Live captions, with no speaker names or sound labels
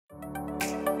Good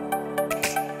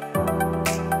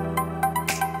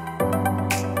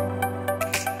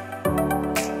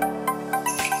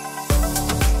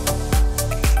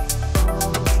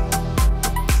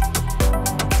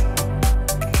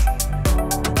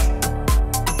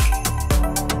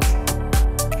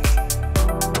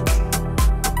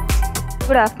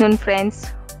afternoon, friends,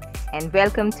 and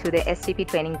welcome to the STP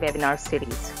Training Webinar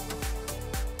Series.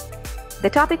 The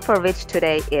topic for which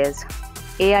today is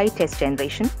AI test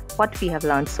generation, what we have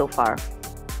learned so far.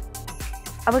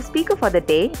 Our speaker for the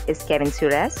day is Kevin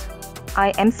Surace. I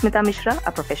am Smita Mishra,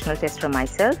 a professional tester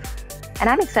myself, and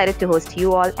I'm excited to host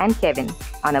you all and Kevin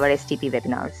on our STP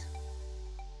webinars.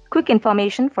 Quick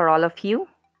information for all of you.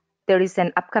 There is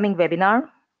an upcoming webinar,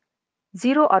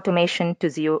 Zero Automation to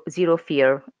Zero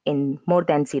Fear in More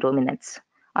Than 0 Minutes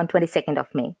on 22nd of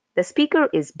May. The speaker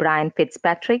is Brian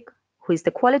Fitzpatrick, who is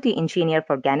the quality engineer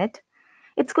for Gannett.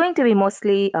 It's going to be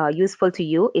mostly useful to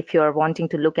you if you're wanting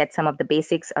to look at some of the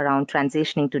basics around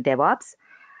transitioning to DevOps.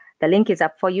 The link is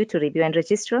up for you to review and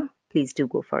register. Please do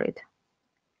go for it.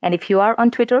 And if you are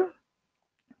on Twitter,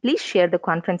 please share the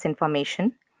conference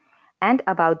information and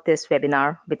about this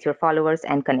webinar with your followers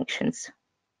and connections.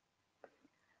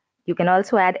 You can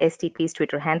also add STP's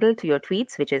Twitter handle to your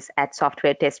tweets, which is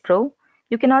 @SoftwareTestPro.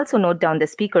 You can also note down the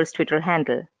speaker's Twitter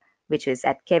handle, which is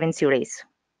 @KevinSurace.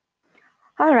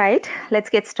 All right, let's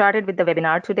get started with the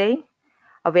webinar today.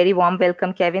 A very warm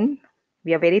welcome, Kevin.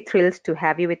 We are very thrilled to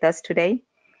have you with us today.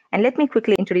 And let me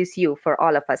quickly introduce you for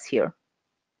all of us here.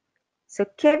 So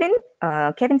Kevin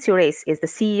Surace is the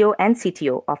CEO and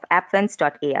CTO of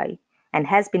Appvance.ai and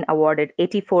has been awarded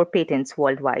 84 patents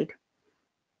worldwide.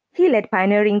 He led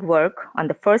pioneering work on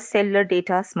the first cellular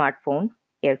data smartphone,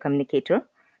 air communicator,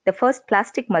 the first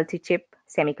plastic multi-chip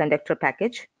semiconductor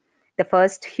package, the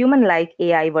first human-like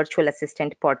AI virtual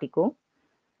assistant Portico,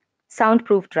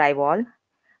 soundproof drywall,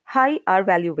 high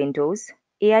R-value windows,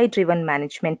 AI-driven building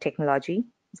management technology,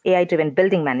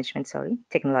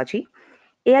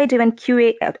 AI-driven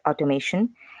QA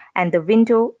automation, and the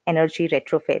window energy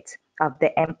retrofits of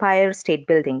the Empire State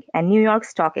Building and New York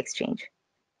Stock Exchange.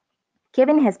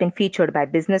 Kevin has been featured by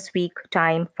Businessweek,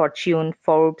 Time, Fortune,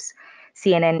 Forbes,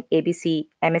 CNN, ABC,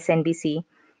 MSNBC,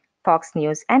 Fox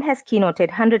News, and has keynoted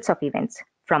hundreds of events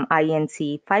from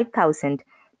INC 5000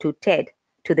 to TED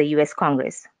to the US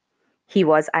Congress. He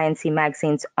was INC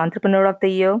Magazine's Entrepreneur of the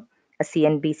Year, a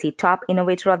CNBC Top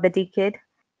Innovator of the Decade,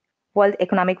 World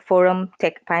Economic Forum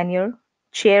Tech Pioneer,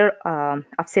 Chair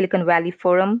of Silicon Valley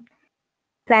Forum,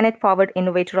 Planet Forward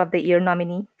Innovator of the Year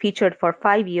nominee, featured for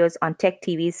 5 years on Tech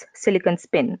TV's Silicon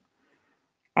Spin,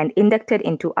 and inducted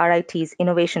into RIT's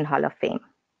Innovation Hall of Fame.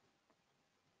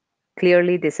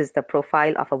 Clearly, this is the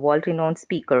profile of a world-renowned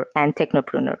speaker and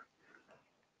technopreneur.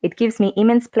 It gives me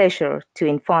immense pleasure to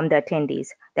inform the attendees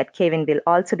that Kevin will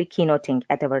also be keynoting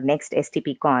at our next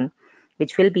STPCon,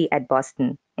 which will be at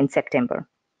Boston in September.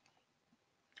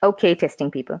 Okay,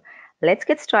 testing people. Let's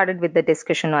get started with the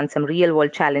discussion on some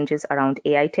real-world challenges around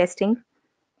AI testing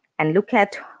and look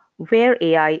at where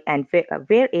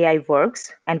AI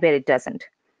works and where it doesn't.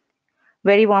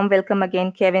 Very warm welcome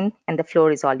again, Kevin, and the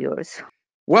floor is all yours.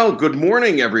 Well, good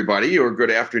morning, everybody, or good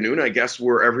afternoon, I guess,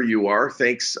 wherever you are.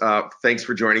 Thanks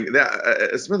for joining.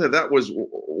 Smitha, that was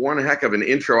one heck of an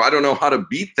intro. I don't know how to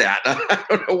beat that. I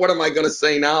don't know what am I going to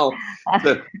say now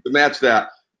to match that.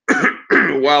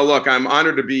 Well, look, I'm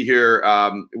honored to be here.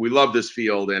 We love this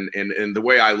field, and the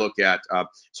way I look at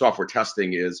software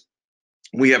testing is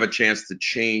we have a chance to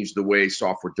change the way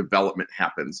software development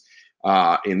happens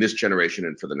in this generation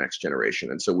and for the next generation.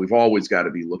 And so we've always got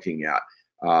to be looking at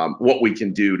what we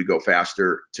can do to go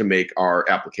faster to make our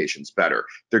applications better.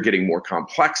 They're getting more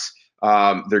complex.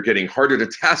 They're getting harder to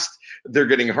test. They're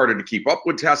getting harder to keep up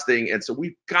with testing. And so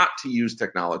we've got to use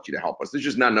technology to help us. There's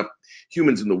just not enough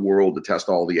humans in the world to test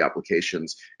all the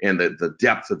applications and the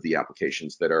depth of the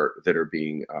applications that are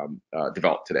being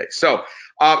developed today. So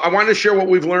I wanted to share what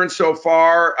we've learned so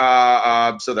far.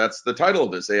 So that's the title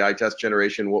of this, AI Test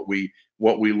Generation, what we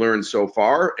learned so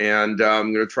far. And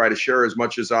I'm going to try to share as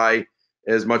much as I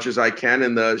can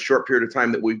in the short period of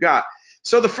time that we've got.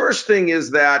 So the first thing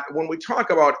is that when we talk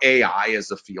about AI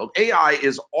as a field, AI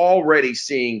is already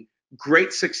seeing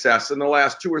great success in the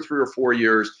last 2 or 3 or 4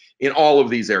 years in all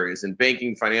of these areas, in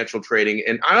banking, financial trading.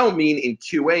 And I don't mean in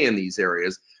QA in these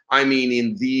areas. I mean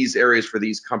in these areas for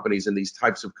these companies and these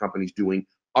types of companies doing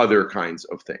other kinds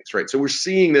of things, right? So we're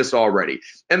seeing this already.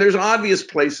 And there's obvious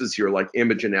places here like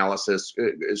image analysis,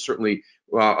 certainly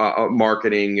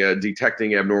marketing,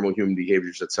 detecting abnormal human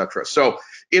behaviors, etc. So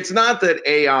it's not that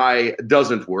AI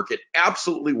doesn't work. It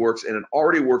absolutely works, and it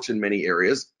already works in many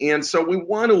areas. And so we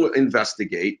want to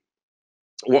investigate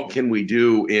what can we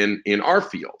do in our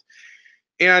field?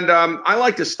 And I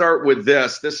like to start with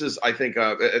this. This is, I think,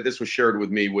 this was shared with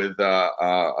me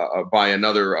by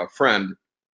another friend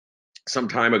some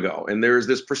time ago. And there's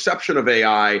this perception of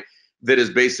AI that is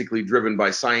basically driven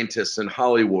by scientists in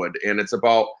Hollywood, and it's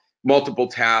about multiple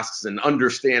tasks and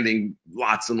understanding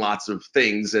lots and lots of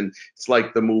things. And it's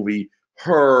like the movie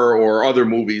Her or other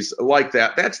movies like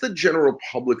that. That's the general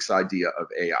public's idea of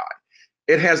AI.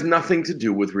 It has nothing to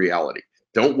do with reality.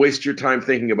 Don't waste your time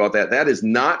thinking about that. That is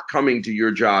not coming to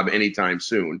your job anytime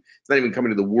soon. It's not even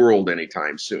coming to the world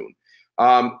anytime soon.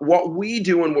 What we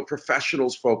do and what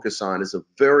professionals focus on is a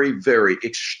very, very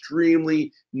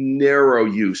extremely narrow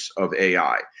use of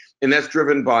AI. And that's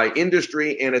driven by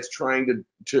industry, and it's trying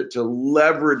to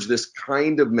leverage this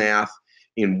kind of math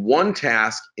in one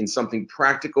task, in something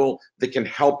practical that can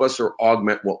help us or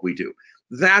augment what we do.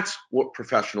 That's what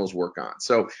professionals work on.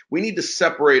 So we need to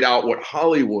separate out what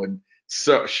Hollywood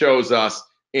shows us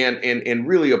and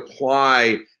really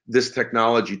apply this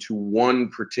technology to one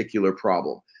particular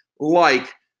problem.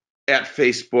 Like at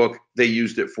Facebook, they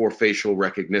used it for facial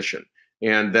recognition.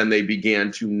 And then they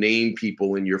began to name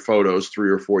people in your photos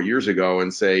 3 or 4 years ago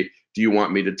and say, do you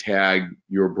want me to tag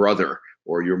your brother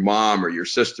or your mom or your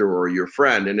sister or your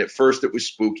friend? And at first it was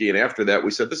spooky. And after that,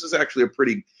 we said, this is actually a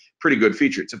pretty good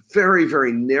feature. It's a very,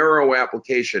 very narrow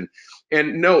application.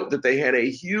 And note that they had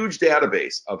a huge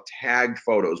database of tagged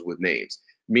photos with names,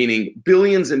 meaning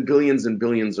billions and billions and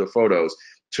billions of photos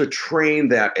to train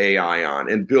that AI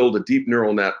on and build a deep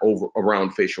neural net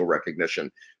around facial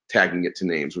recognition, tagging it to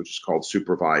names, which is called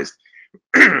supervised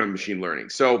machine learning.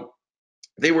 So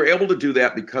they were able to do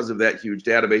that because of that huge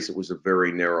database. It was a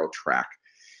very narrow track.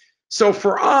 So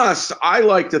for us, I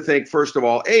like to think, first of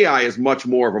all, AI is much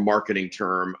more of a marketing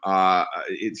term.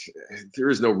 There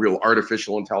is no real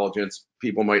artificial intelligence.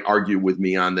 People might argue with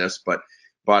me on this, but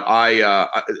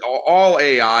all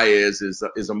AI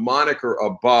is a moniker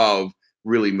above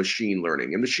really machine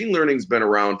learning. And machine learning's been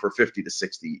around for 50 to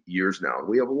 60 years now.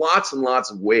 We have lots and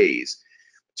lots of ways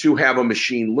to have a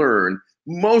machine learn.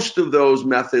 Most of those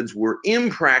methods were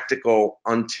impractical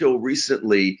until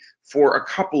recently for a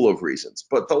couple of reasons,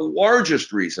 but the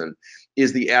largest reason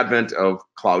is the advent of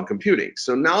cloud computing.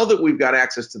 So now that we've got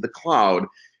access to the cloud,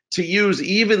 to use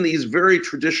even these very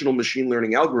traditional machine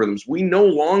learning algorithms, we no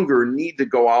longer need to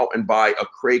go out and buy a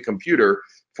Cray computer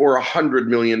for $100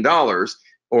 million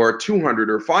or $200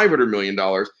 or $500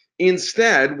 million.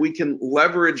 Instead, we can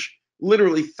leverage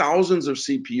literally thousands of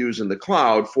CPUs in the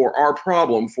cloud for our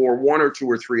problem for 1 or 2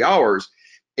 or 3 hours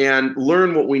and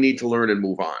learn what we need to learn and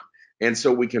move on. And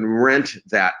so we can rent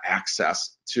that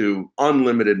access to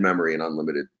unlimited memory and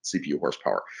unlimited CPU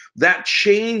horsepower. That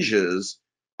changes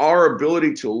our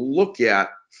ability to look at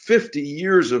 50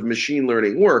 years of machine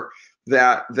learning work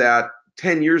that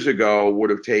 10 years ago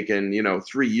would have taken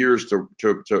 3 years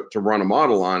to run a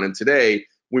model on. And today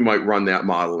we might run that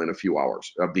model in a few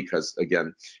hours because,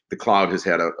 again, the cloud has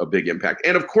had a big impact.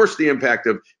 And of course, the impact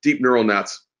of deep neural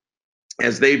nets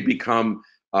as they've become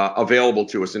available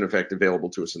to us, in effect, available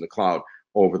to us in the cloud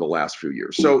over the last few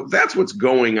years. So that's what's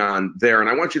going on there. And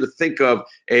I want you to think of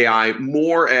AI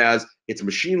more as it's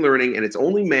machine learning, and it's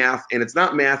only math, and it's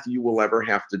not math you will ever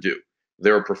have to do.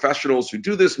 There are professionals who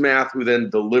do this math who then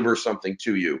deliver something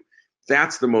to you.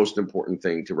 That's the most important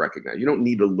thing to recognize. You don't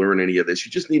need to learn any of this.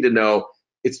 You just need to know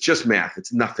it's just math.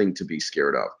 It's nothing to be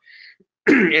scared of.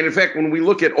 And in fact, when we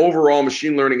look at overall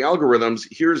machine learning algorithms,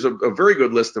 here's a very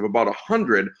good list of about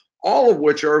 100, all of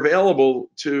which are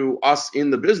available to us in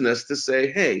the business to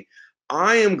say, hey,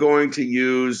 I am going to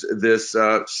use this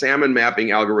salmon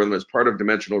mapping algorithm as part of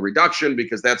dimensional reduction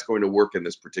because that's going to work in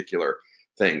this particular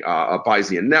thing, a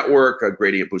Bayesian network,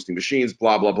 gradient boosting machines,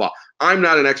 blah, blah, blah. I'm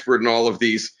not an expert in all of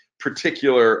these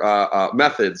particular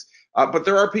methods, but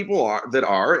there are people that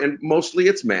are, and mostly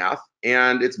it's math,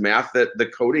 and it's math that the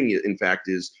coding, in fact,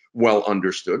 is well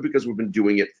understood because we've been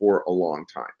doing it for a long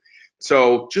time.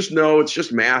 So just know it's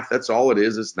just math. That's all it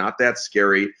is. It's not that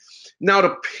scary. Now,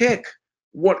 to pick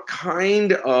what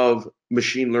kind of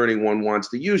machine learning one wants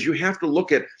to use, you have to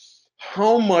look at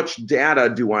how much data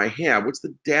do I have? What's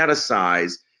the data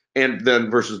size? And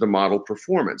then versus the model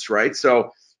performance, right?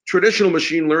 So traditional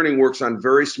machine learning works on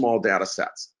very small data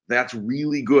sets. That's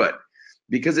really good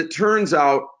because it turns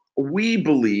out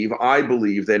I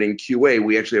believe that in QA,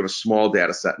 we actually have a small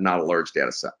data set, not a large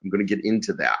data set. I'm going to get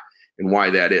into that and why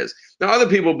that is. Now, other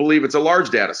people believe it's a large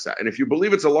data set. And if you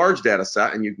believe it's a large data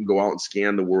set and you can go out and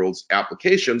scan the world's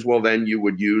applications, well, then you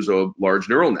would use a large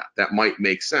neural net. That might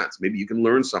make sense. Maybe you can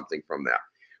learn something from that.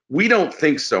 We don't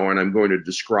think so, and I'm going to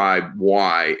describe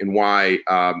why and why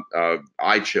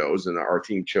I chose and our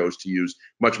team chose to use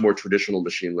much more traditional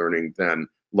machine learning than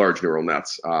large neural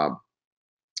nets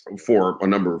for a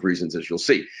number of reasons, as you'll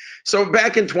see. So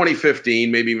back in 2015,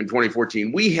 maybe even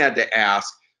 2014, we had to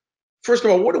ask, first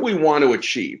of all, what do we want to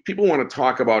achieve? People want to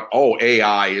talk about, oh,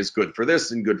 AI is good for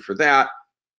this and good for that.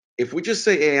 If we just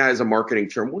say AI is a marketing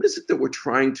term, what is it that we're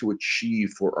trying to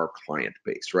achieve for our client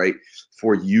base, right?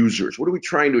 For users, what are we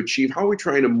trying to achieve? How are we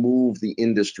trying to move the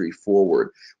industry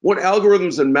forward? What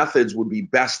algorithms and methods would be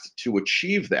best to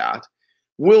achieve that?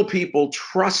 Will people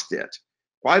trust it?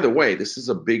 By the way, this is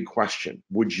a big question.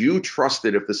 Would you trust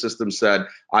it if the system said,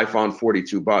 I found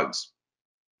 42 bugs?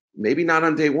 Maybe not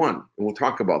on day one. And we'll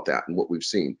talk about that and what we've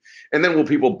seen. And then will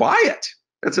people buy it?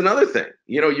 That's another thing.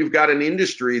 You know, you've got an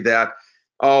industry that,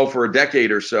 for a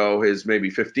decade or so,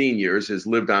 maybe 15 years, has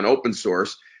lived on open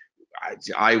source.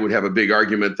 I would have a big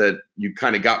argument that you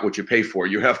kind of got what you pay for.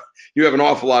 You have an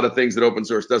awful lot of things that open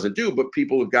source doesn't do, but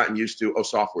people have gotten used to, oh,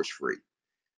 software's free.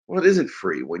 Well, it isn't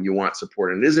free when you want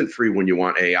support, and it isn't free when you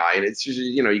want AI, and it's just,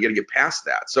 you know, you got to get past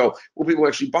that. So will people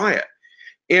actually buy it?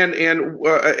 And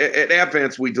at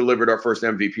Appvance, we delivered our first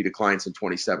MVP to clients in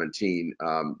 2017,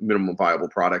 minimum viable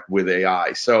product with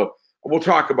AI. So we'll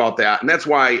talk about that, and that's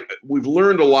why we've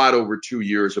learned a lot over 2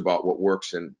 years about what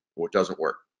works and what doesn't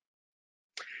work.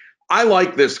 I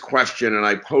like this question, and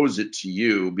I pose it to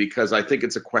you because I think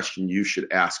it's a question you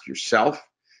should ask yourself.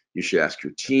 You should ask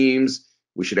your teams.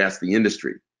 We should ask the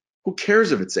industry. Who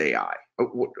cares if it's AI?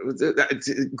 It's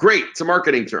great. It's a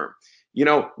marketing term. You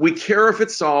know, we care if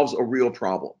it solves a real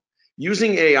problem.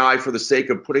 Using AI for the sake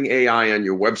of putting AI on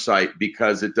your website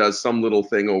because it does some little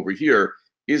thing over here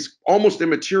is almost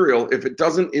immaterial if it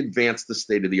doesn't advance the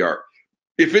state of the art.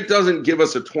 If it doesn't give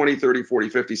us a 20, 30, 40,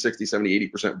 50, 60,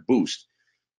 70, 80% boost,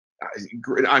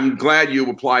 I'm glad you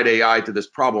applied AI to this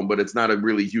problem, but it's not a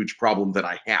really huge problem that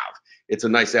I have. It's a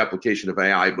nice application of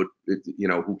AI, but you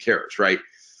know, who cares, right?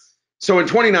 So in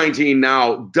 2019,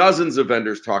 now dozens of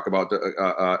vendors talk about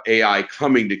AI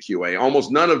coming to QA.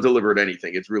 Almost none have delivered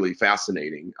anything. It's really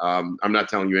fascinating. I'm not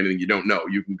telling you anything you don't know.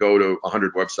 You can go to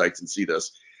 100 websites and see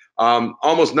this.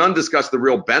 Almost none discuss the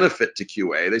real benefit to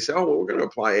QA. They say, oh, well, we're going to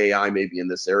apply AI maybe in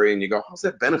this area. And you go, how's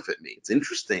that benefit me? It's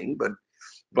interesting,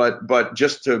 but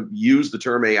just to use the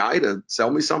term AI to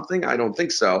sell me something, I don't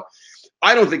think so.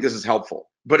 I don't think this is helpful.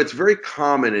 But it's very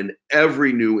common in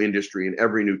every new industry and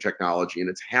every new technology, and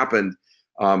it's happened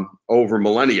over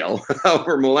millennia.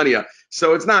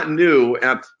 So it's not new.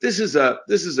 This is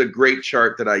a great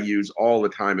chart that I use all the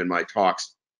time in my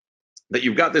talks. That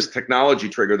you've got this technology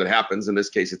trigger that happens. In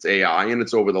this case, it's AI, and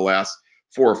it's over the last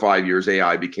 4 or 5 years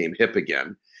AI became hip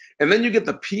again. And then you get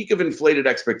the peak of inflated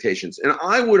expectations, and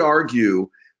I would argue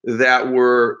that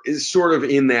is sort of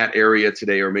in that area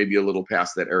today, or maybe a little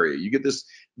past that area. You get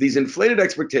these inflated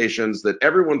expectations that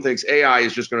everyone thinks AI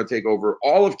is just going to take over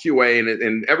all of QA,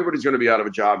 and everybody's going to be out of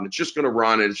a job, and it's just going to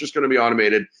run, and it's just going to be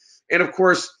automated. And of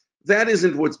course, that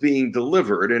isn't what's being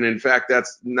delivered. And in fact,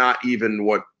 that's not even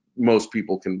what most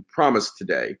people can promise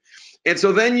today. And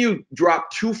so then you drop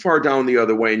too far down the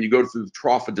other way, and you go through the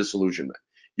trough of disillusionment.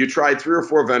 You tried 3 or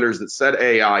 4 vendors that said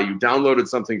AI, you downloaded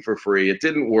something for free, it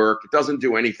didn't work, it doesn't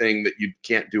do anything that you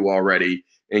can't do already,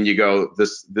 and you go,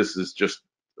 this is just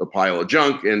a pile of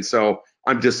junk, and so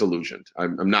I'm disillusioned.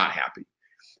 I'm not happy.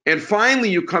 And finally,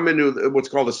 you come into what's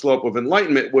called the slope of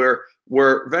enlightenment,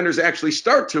 where vendors actually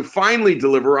start to finally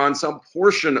deliver on some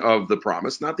portion of the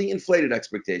promise, not the inflated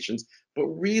expectations, but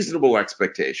reasonable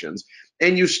expectations.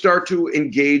 And you start to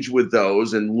engage with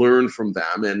those and learn from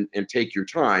them and take your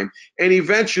time. And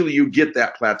eventually you get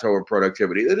that plateau of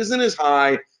productivity that isn't as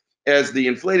high as the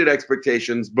inflated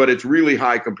expectations, but it's really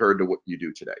high compared to what you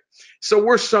do today. So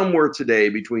we're somewhere today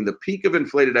between the peak of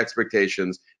inflated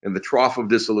expectations and the trough of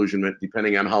disillusionment,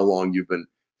 depending on how long you've been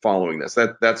following this.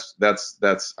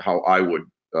 That's how I would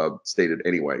state it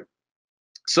anyway.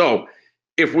 So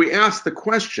if we ask the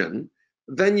question,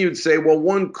 then you'd say, well,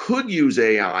 one could use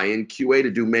AI in QA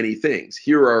to do many things.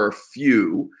 Here are a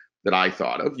few that I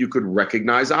thought of. You could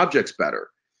recognize objects better.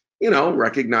 You know,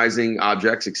 recognizing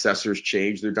objects, accessors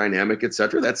change, their dynamic,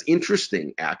 etc. That's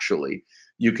interesting, actually.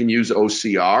 You can use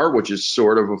OCR, which is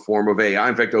sort of a form of AI.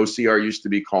 In fact, OCR used to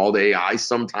be called AI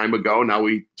some time ago. Now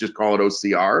we just call it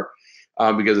OCR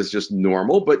because it's just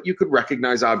normal. But you could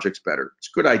recognize objects better. It's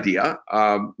a good idea.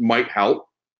 Might help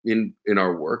in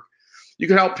our work. You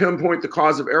can help pinpoint the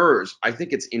cause of errors. I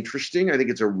think it's interesting. I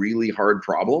think it's a really hard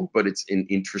problem, but it's an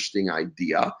interesting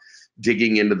idea.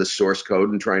 Digging into the source code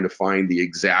and trying to find the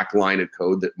exact line of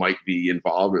code that might be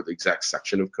involved or the exact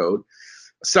section of code.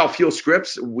 Self-heal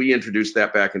scripts, we introduced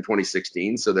that back in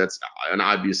 2016, so that's an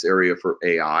obvious area for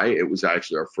AI. It was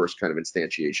actually our first kind of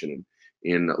instantiation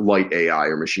in light AI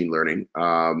or machine learning,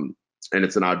 and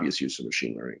it's an obvious use of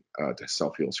machine learning to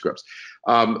self-heal scripts.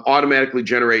 Automatically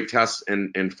generate tests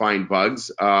and find bugs.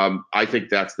 I think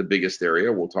that's the biggest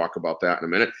area. We'll talk about that in a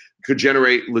minute. Could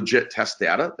generate legit test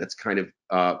data. That's kind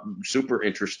of super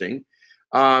interesting.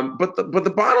 But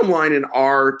the bottom line in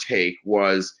our take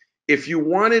was, if you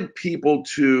wanted people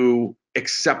to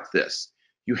accept this,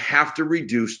 you have to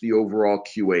reduce the overall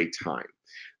QA time.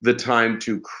 The time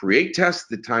to create tests,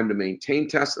 the time to maintain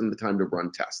tests, and the time to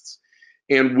run tests.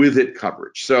 And with it,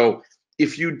 coverage. So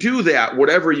if you do that,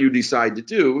 whatever you decide to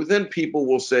do, then people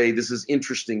will say, this is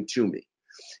interesting to me.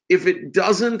 If it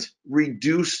doesn't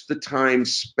reduce the time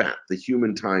spent, the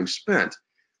human time spent,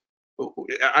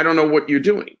 I don't know what you're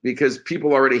doing, because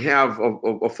people already have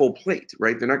a full plate,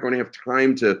 right? They're not going to have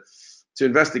time to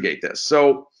investigate this.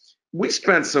 So we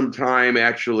spent some time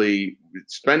actually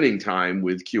spending time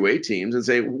with QA teams and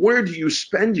say, where do you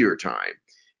spend your time?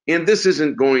 And this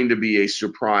isn't going to be a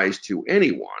surprise to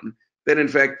anyone that, in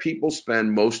fact, people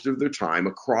spend most of their time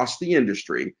across the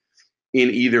industry in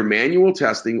either manual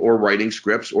testing or writing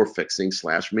scripts or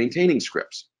fixing/maintaining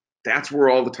scripts. That's where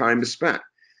all the time is spent.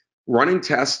 Running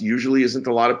tests usually isn't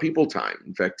a lot of people time.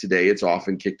 In fact, today it's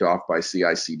often kicked off by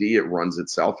CI/CD. It runs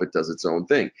itself. It does its own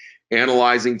thing.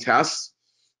 Analyzing tests,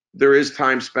 there is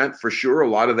time spent for sure. A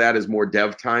lot of that is more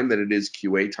dev time than it is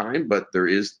QA time, but there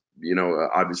is,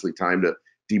 obviously time to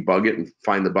debug it and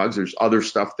find the bugs. There's other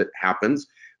stuff that happens,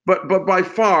 but by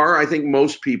far, I think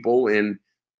most people in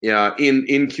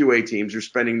QA teams are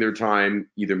spending their time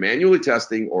either manually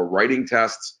testing or writing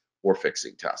tests or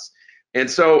fixing tests. And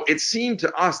so it seemed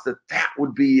to us that that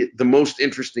would be the most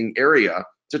interesting area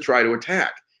to try to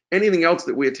attack. Anything else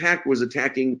that we attacked was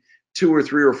attacking 2 or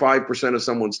 3 or 5% of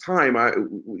someone's time.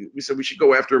 We said we should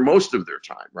go after most of their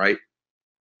time, right?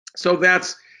 So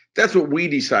that's what we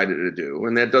decided to do,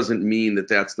 and that doesn't mean that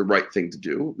that's the right thing to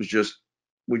do. It was just,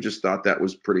 we just thought that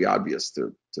was pretty obvious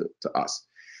to us.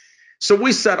 So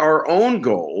we set our own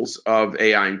goals of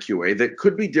AI and QA that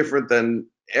could be different than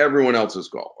everyone else's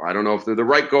goal. I don't know if they're the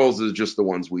right goals, they're just the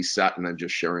ones we set, and I'm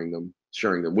just sharing them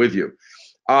with you.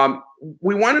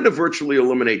 We wanted to virtually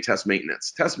eliminate test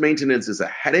maintenance. Test maintenance is a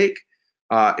headache.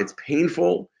 It's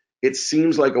painful. It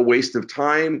seems like a waste of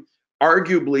time.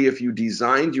 Arguably, if you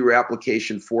designed your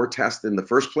application for test in the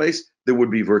first place, there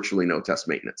would be virtually no test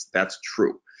maintenance. That's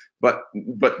true. But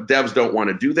devs don't want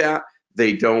to do that.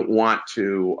 They don't want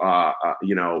to,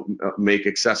 make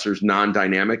accessors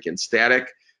non-dynamic and static,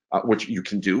 which you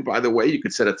can do, by the way. You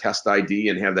could set a test ID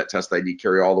and have that test ID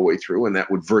carry all the way through, and that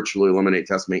would virtually eliminate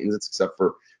test maintenance, except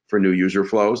for new user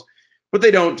flows. But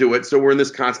they don't do it, so we're in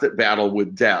this constant battle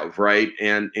with dev, right?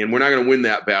 And we're not going to win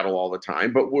that battle all the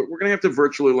time, but we're going to have to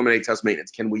virtually eliminate test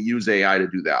maintenance. Can we use AI to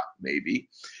do that? Maybe.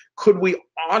 Could we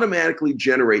automatically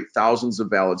generate thousands of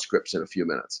valid scripts in a few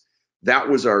minutes? That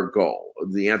was our goal.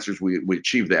 The answer is we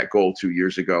achieved that goal 2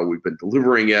 years ago. We've been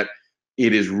delivering it.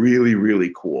 It is really,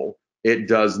 really cool. It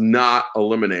does not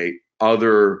eliminate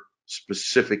other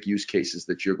specific use cases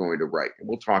that you're going to write. And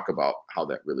we'll talk about how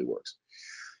that really works.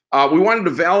 We wanted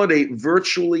to validate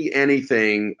virtually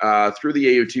anything through the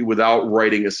AOT without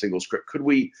writing a single script. Could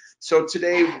we? So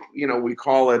today, we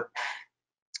call it,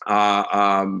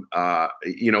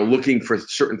 looking for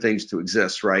certain things to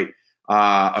exist, right?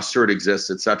 Assert exists,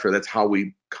 etc. That's how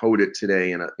we code it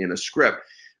today in a script.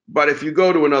 But if you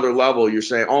go to another level, you're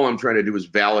saying, all I'm trying to do is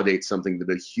validate something that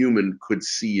a human could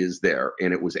see is there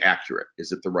and it was accurate.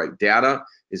 Is it the right data?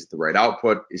 Is it the right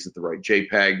output? Is it the right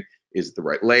JPEG? Is it the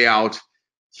right layout?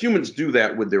 Humans do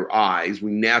that with their eyes.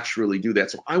 We naturally do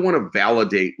that. So I want to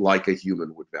validate like a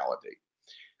human would validate.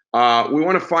 We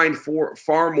want to find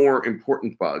far more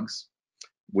important bugs.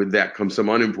 With that comes some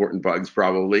unimportant bugs,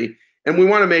 probably. And we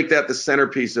want to make that the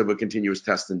centerpiece of a continuous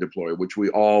test and deploy, which we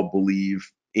all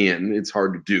believe in. It's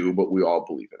hard to do, but we all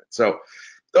believe in it. So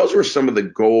those were some of the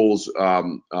goals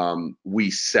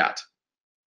we set.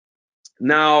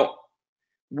 Now,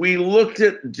 we looked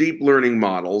at deep learning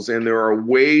models, and there are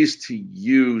ways to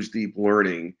use deep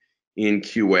learning in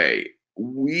QA.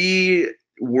 We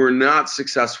were not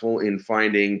successful in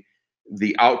finding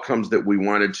the outcomes that we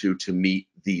wanted to meet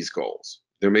these goals.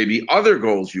 There may be other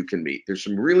goals you can meet. There's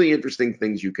some really interesting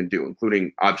things you can do,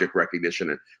 including object recognition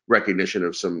and recognition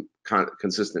of some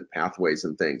consistent pathways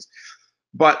and things.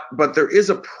 But there is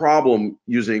a problem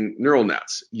using neural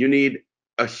nets. You need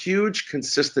a huge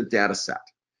consistent data set.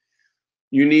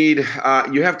 You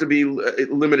have to be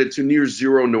limited to near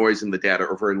zero noise in the data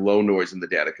or very low noise in the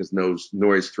data, because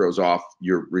noise throws off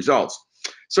your results.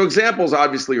 So examples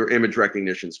obviously are image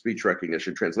recognition, speech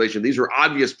recognition, translation. These are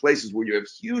obvious places where you have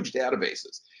huge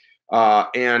databases.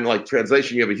 And like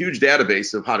translation, you have a huge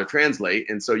database of how to translate.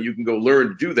 And so you can go learn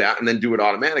to do that and then do it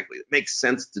automatically. It makes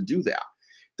sense to do that.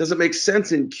 Does it make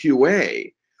sense in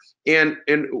QA? And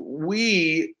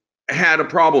we had a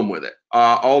problem with it,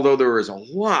 although there is a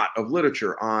lot of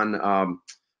literature on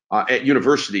at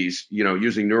universities,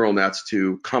 using neural nets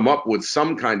to come up with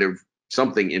some kind of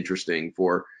something interesting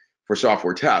for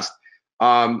software test.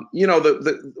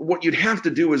 What you'd have to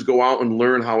do is go out and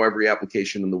learn how every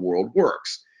application in the world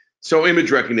works. So image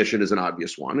recognition is an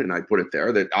obvious one, and I put it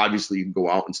there that obviously you can go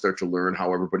out and start to learn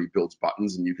how everybody builds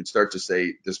buttons, and you can start to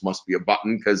say this must be a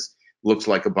button because it looks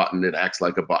like a button, it acts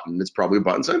like a button, it's probably a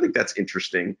button. So I think that's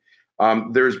interesting.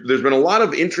 There's been a lot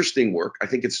of interesting work. I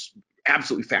think it's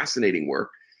absolutely fascinating work.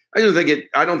 I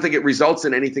don't think it results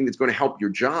in anything that's going to help your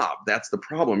job. That's the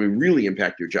problem. It really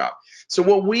impact your job. So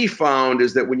what we found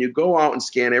is that when you go out and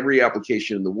scan every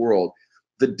application in the world,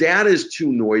 the data is too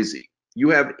noisy. You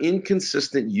have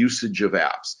inconsistent usage of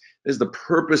apps. As the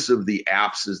purpose of the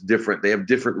apps is different. They have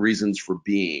different reasons for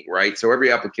being, right? So every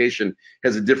application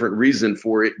has a different reason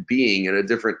for it being and a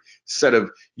different set of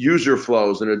user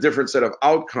flows and a different set of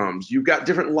outcomes. You've got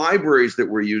different libraries that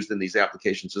were used in these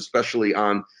applications, especially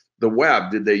on the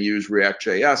web. Did they use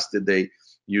React.js? Did they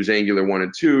use Angular 1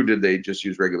 and 2? Did they just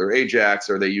use regular Ajax?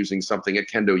 Are they using something at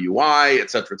Kendo UI, et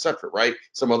cetera, right?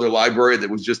 Some other library that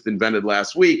was just invented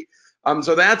last week.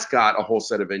 So that's got a whole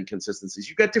set of inconsistencies.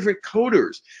 You've got different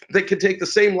coders that can take the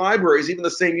same libraries, even the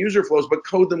same user flows, but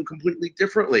code them completely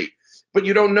differently. But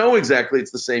you don't know exactly it's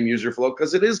the same user flow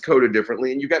because it is coded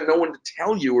differently, and you've got no one to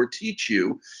tell you or teach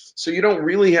you. So you don't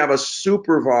really have a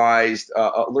supervised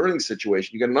learning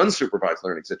situation. You got an unsupervised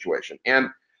learning situation. And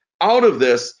out of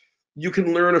this, you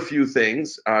can learn a few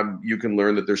things. You can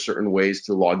learn that there's certain ways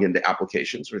to log into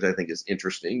applications, which I think is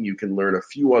interesting. You can learn a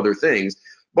few other things.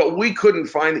 But we couldn't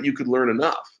find that you could learn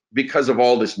enough because of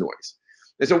all this noise.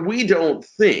 And so we don't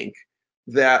think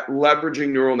that leveraging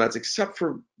neural nets, except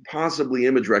for possibly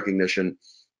image recognition,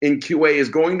 in QA is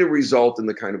going to result in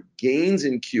the kind of gains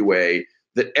in QA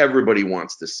that everybody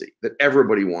wants to see, that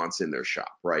everybody wants in their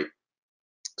shop, right?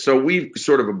 So we've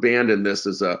sort of abandoned this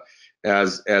as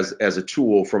a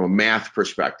tool from a math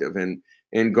perspective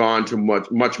and gone to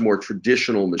much more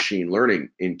traditional machine learning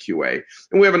in QA.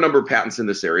 And we have a number of patents in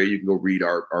this area. You can go read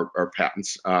our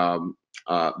patents that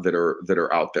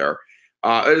are out there.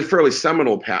 It's a fairly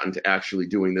seminal patent actually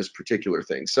doing this particular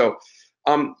thing. So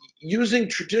using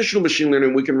traditional machine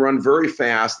learning, we can run very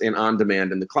fast and on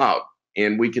demand in the cloud.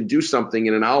 And we can do something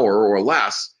in an hour or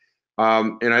less.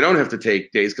 And I don't have to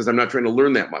take days because I'm not trying to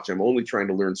learn that much. I'm only trying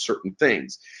to learn certain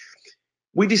things.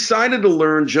 We decided to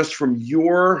learn just from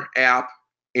your app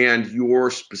and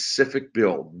your specific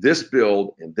build, this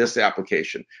build and this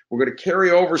application. We're going to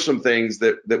carry over some things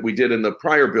that we did in the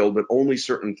prior build, but only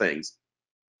certain things,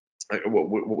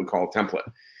 what we call a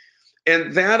template.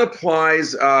 And that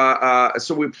applies,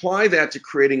 so we apply that to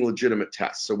creating legitimate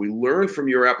tests. So we learn from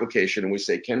your application and we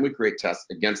say, can we create tests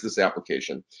against this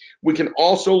application? We can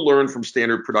also learn from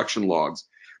standard production logs.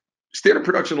 Standard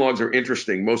production logs are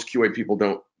interesting. Most QA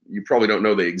people you probably don't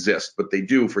know they exist, but they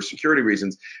do for security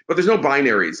reasons. But there's no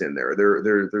binaries in there.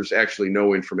 There's actually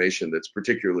no information that's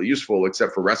particularly useful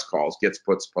except for REST calls, gets,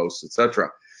 puts, posts, etc.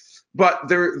 But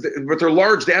they're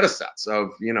large data sets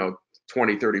of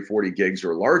 20, 30, 40 gigs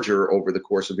or larger over the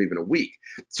course of even a week.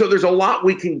 So there's a lot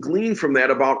we can glean from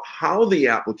that about how the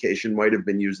application might have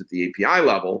been used at the API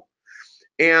level.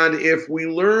 And if we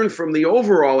learn from the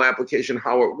overall application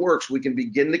how it works, we can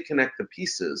begin to connect the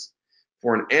pieces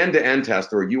for an end-to-end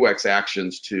test or UX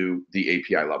actions to the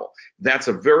API level. That's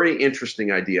a very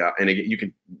interesting idea. And again, you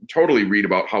can totally read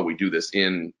about how we do this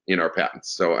in our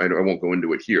patents. So I won't go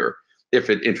into it here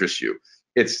if it interests you.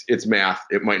 It's math.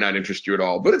 It might not interest you at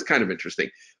all, but it's kind of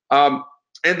interesting. And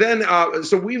then,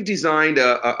 so we've designed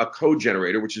a code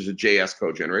generator, which is a JS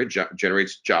code generator,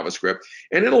 generates JavaScript,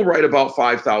 and it'll write about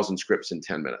 5,000 scripts in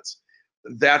 10 minutes.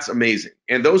 That's amazing.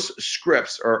 And those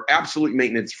scripts are absolutely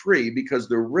maintenance free because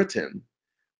they're written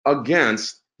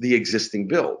against the existing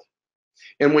build.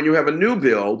 And when you have a new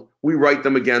build, we write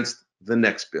them against the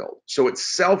next build. So it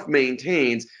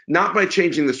self-maintains, not by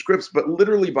changing the scripts, but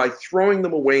literally by throwing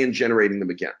them away and generating them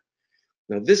again.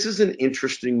 Now, this is an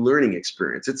interesting learning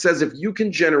experience. It says if you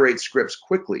can generate scripts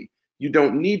quickly, you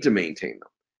don't need to maintain them.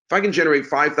 If I can generate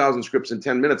 5,000 scripts in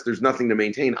 10 minutes, there's nothing to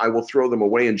maintain. I will throw them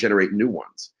away and generate new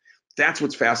ones. That's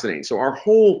what's fascinating. So our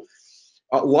whole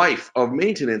life of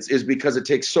maintenance is because it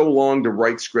takes so long to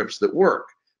write scripts that work.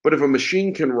 But if a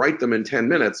machine can write them in 10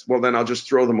 minutes, well, then I'll just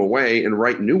throw them away and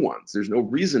write new ones. There's no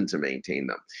reason to maintain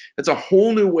them. It's a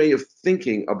whole new way of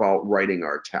thinking about writing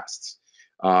our tests.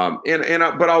 I'm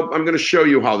going to show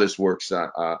you how this works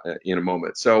in a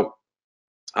moment. So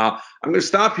I'm going to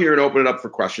stop here and open it up for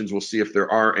questions. We'll see if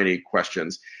there are any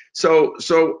questions. So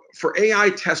for AI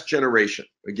test generation,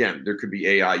 again, there could be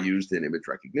AI used in image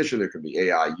recognition. There could be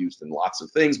AI used in lots of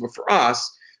things. But for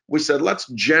us, we said, let's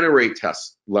generate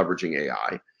tests leveraging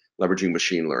AI, leveraging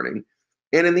machine learning.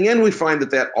 And in the end, we find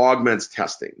that augments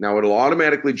testing. Now, it'll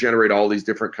automatically generate all these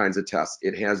different kinds of tests.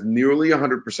 It has nearly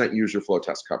 100% user flow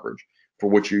test coverage for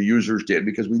what your users did,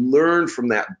 because we learned from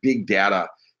that big data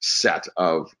set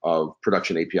of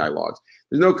production API logs.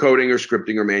 There's no coding or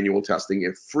scripting or manual testing.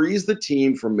 It frees the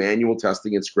team from manual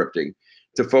testing and scripting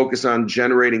to focus on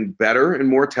generating better and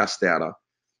more test data,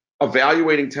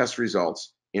 evaluating test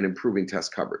results, and improving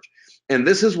test coverage. And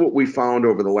this is what we found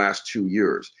over the last 2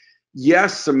 years.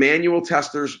 Yes, some manual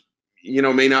testers,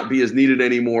 may not be as needed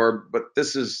anymore, but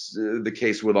this is the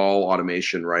case with all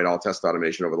automation, right? All test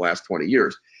automation over the last 20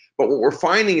 years. But what we're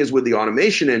finding is with the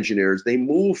automation engineers, they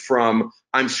move from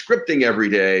I'm scripting every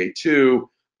day to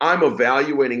I'm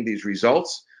evaluating these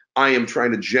results. I am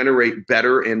trying to generate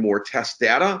better and more test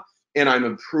data, and I'm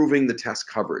improving the test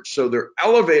coverage. So they're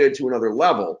elevated to another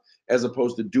level as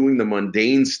opposed to doing the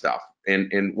mundane stuff.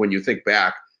 And when you think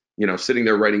back, sitting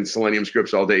there writing Selenium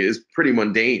scripts all day is pretty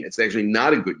mundane. It's actually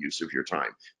not a good use of your time.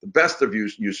 The best of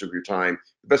use of your time,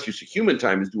 the best use of human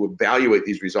time is to evaluate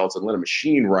these results and let a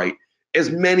machine write as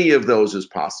many of those as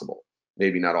possible,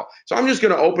 maybe not all. So I'm just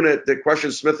going to open it to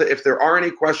questions. Smitha, if there are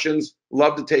any questions,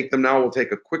 love to take them now. We'll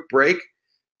take a quick break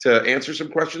to answer some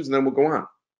questions, and then we'll go on.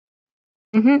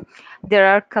 There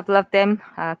are a couple of them,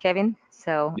 Kevin.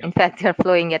 So in fact, they're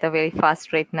flowing at a very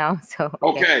fast rate now. So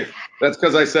okay. That's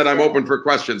because I said I'm open for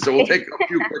questions. So we'll take a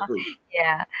few quickly.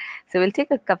 Yeah. So we'll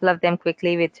take a couple of them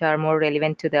quickly, which are more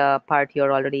relevant to the part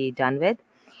you're already done with.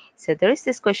 So there is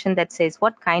this question that says,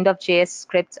 what kind of JS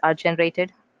scripts are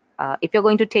generated? If you're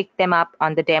going to take them up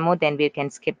on the demo, then we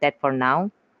can skip that for now.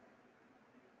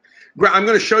 I'm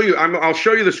going to show you. I'll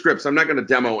show you the scripts. I'm not going to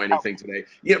demo anything today.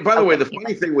 By the way, the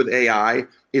funny thing with AI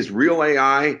is real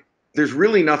AI, there's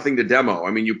really nothing to demo.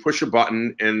 I mean, you push a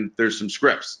button and there's some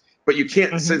scripts, but you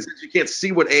can't, since you can't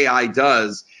see what AI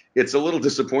does, it's a little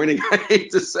disappointing, I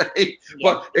hate to say,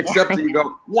 but except that you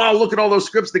go, wow, look at all those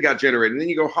scripts that got generated. And then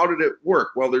you go, how did it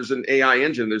work? Well, there's an AI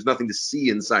engine. There's nothing to see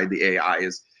inside the AI.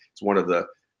 It's one of the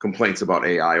complaints about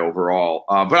AI overall.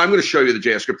 But I'm going to show you the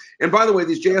JS script. And by the way,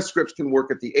 these JS scripts can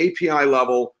work at the API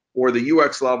level or the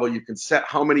UX level. You can set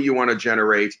how many you want to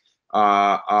generate,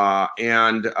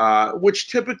 which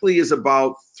typically is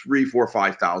about 3,000, 4,000,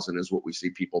 5,000 is what we see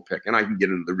people pick. And I can get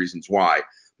into the reasons why.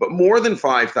 But more than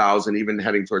 5,000, even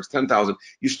heading towards 10,000,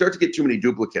 you start to get too many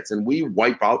duplicates, and we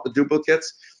wipe out the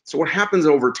duplicates. So what happens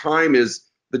over time is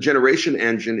the generation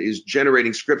engine is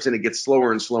generating scripts, and it gets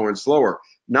slower and slower and slower.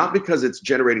 Not because it's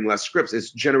generating less scripts, it's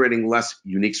generating less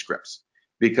unique scripts,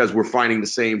 because we're finding the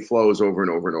same flows over and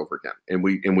over and over again, and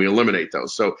we eliminate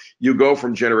those. So you go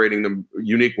from generating the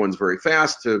unique ones very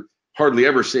fast to hardly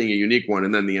ever seeing a unique one,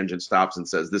 and then the engine stops and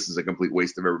says, this is a complete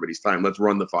waste of everybody's time. Let's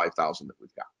run the 5,000 that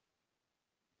we've got.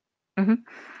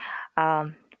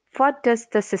 What does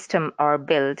the system or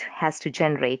build has to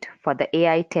generate for the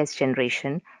AI test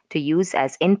generation to use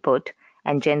as input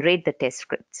and generate the test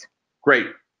scripts? Great.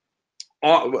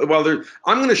 Well,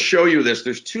 I'm going to show you this.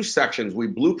 There's two sections. We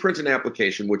blueprint an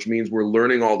application, which means we're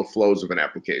learning all the flows of an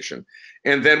application,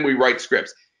 and then we write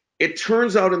scripts. It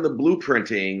turns out in the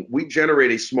blueprinting, we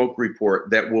generate a smoke report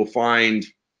that will find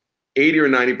 80 or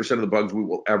 90% of the bugs we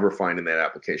will ever find in that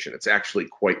application. It's actually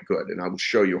quite good, and I will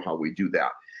show you how we do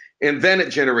that. And then it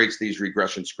generates these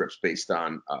regression scripts based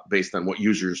on what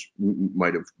users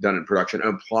might have done in production,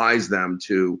 and applies them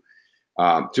to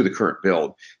the current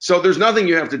build. So there's nothing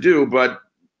you have to do but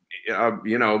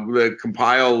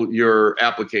compile your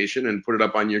application and put it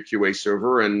up on your QA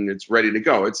server, and it's ready to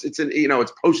go. It's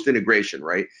post integration,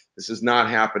 right? This is not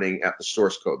happening at the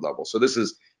source code level. So this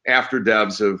is after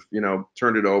devs have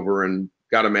turned it over and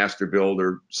got a master build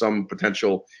or some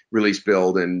potential release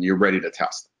build, and you're ready to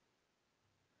test.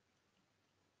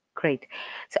 Great.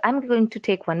 So I'm going to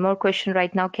take one more question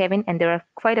right now, Kevin, and there are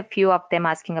quite a few of them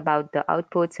asking about the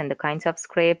outputs and the kinds of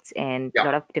scripts and a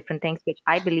lot of different things, which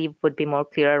I believe would be more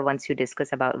clearer once you show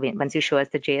us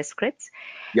the JS scripts.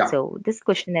 Yeah. So this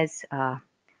question is,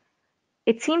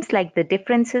 it seems like the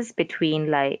differences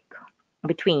between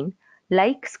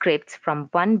scripts from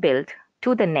one build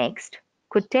to the next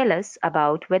could tell us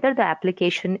about whether the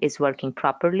application is working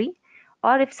properly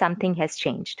or if something has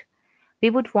changed. We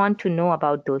would want to know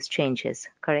about those changes,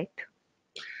 correct?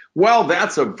 Well,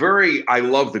 I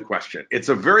love the question. It's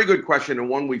a very good question and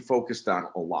one we focused on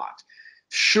a lot.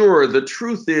 Sure, the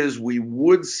truth is we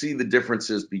would see the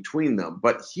differences between them,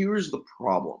 but here's the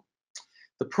problem.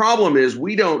 The problem is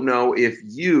we don't know if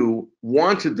you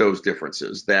wanted those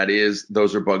differences. That is,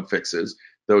 those are bug fixes,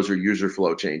 those are user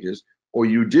flow changes, or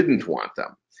you didn't want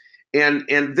them.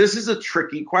 And this is a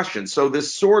tricky question. So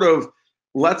this sort of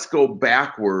let's go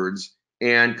backwards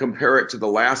and compare it to the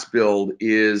last build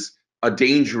is a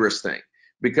dangerous thing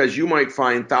because you might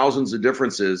find thousands of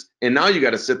differences and now you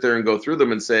got to sit there and go through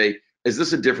them and say, is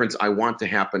this a difference I want to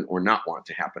happen or not want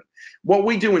to happen? What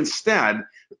we do instead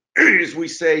is we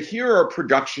say, here are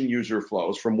production user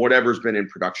flows from whatever's been in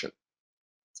production.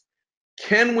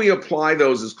 Can we apply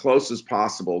those as close as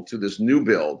possible to this new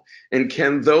build? And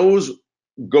can those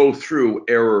go through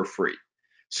error-free?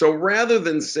 So rather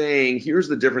than saying, here's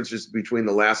the differences between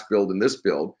the last build and this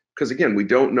build, because again, we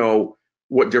don't know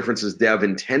what differences dev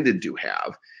intended to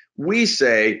have, we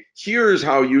say, here's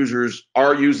how users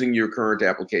are using your current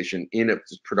application in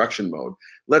its production mode.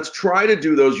 Let's try to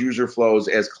do those user flows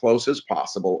as close as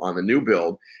possible on the new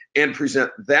build and present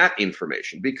that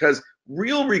information, because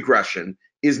real regression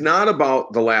is not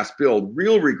about the last build.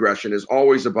 Real regression is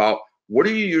always about what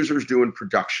do your users do in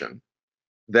production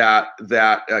that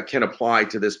can apply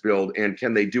to this build, and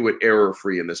can they do it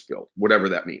error-free in this build, whatever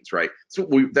that means, right? So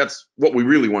that's what we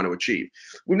really want to achieve.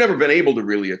 We've never been able to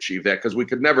really achieve that because we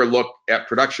could never look at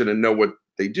production and know what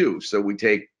they do. So we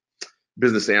take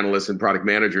business analysts and product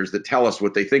managers that tell us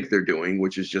what they think they're doing,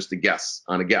 which is just a guess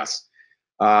on a guess.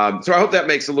 So I hope that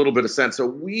makes a little bit of sense. So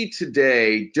we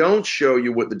today don't show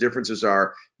you what the differences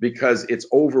are because it's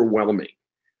overwhelming,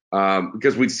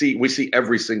 because we see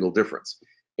every single difference.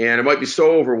 And it might be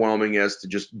so overwhelming as to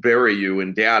just bury you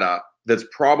in data that's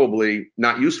probably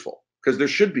not useful, because there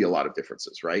should be a lot of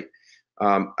differences, right?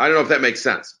 I don't know if that makes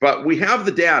sense, but we have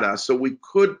the data, so we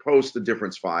could post the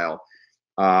difference file.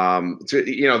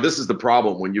 This is the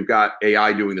problem when you've got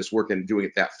AI doing this work and doing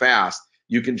it that fast,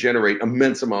 you can generate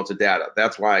immense amounts of data.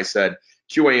 That's why I said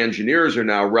QA engineers are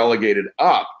now relegated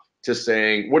up to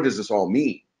saying, what does this all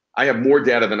mean? I have more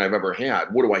data than I've ever had.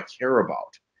 What do I care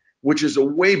about? Which is a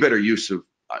way better use of,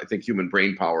 I think, human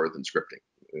brain power than scripting.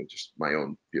 Just my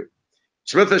own view.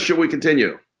 Samantha, should we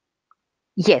continue?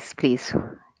 Yes, please.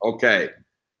 Okay.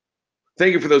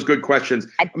 Thank you for those good questions.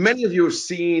 Many of you have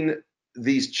seen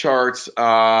these charts.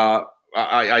 I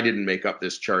didn't make up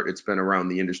this chart. It's been around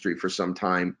the industry for some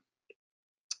time.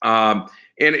 And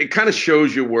it kind of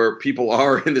shows you where people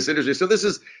are in this industry. So this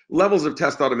is levels of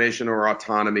test automation or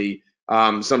autonomy.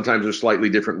 Sometimes there's slightly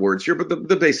different words here, but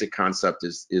the basic concept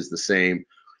is the same.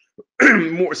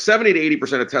 70 to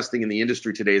 80% of testing in the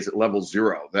industry today is at level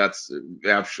 0. That's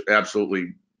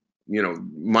absolutely,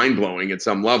 mind-blowing at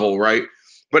some level, right?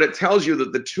 But it tells you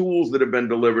that the tools that have been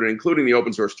delivered, including the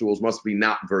open source tools, must be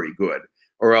not very good,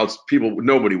 or else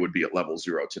nobody would be at level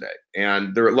 0 today.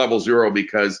 And they're at level 0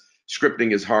 because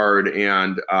scripting is hard,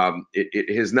 and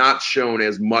it has not shown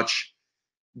as much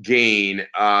gain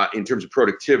in terms of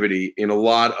productivity in a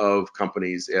lot of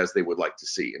companies as they would like to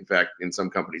see. In fact, in some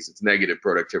companies, it's negative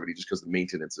productivity just because the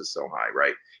maintenance is so high,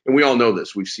 right? And we all know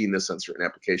this. We've seen this on certain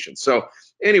applications. So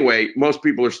anyway, most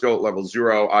people are still at level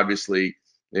 0. Obviously,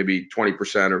 maybe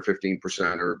 20% or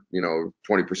 15% or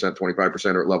 20%,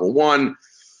 25% are at level 1.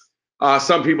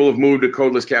 Some people have moved to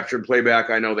codeless capture and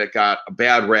playback. I know that got a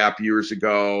bad rap years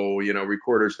ago.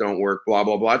 Recorders don't work, blah,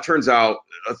 blah, blah. It turns out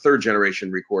a 3rd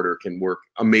generation recorder can work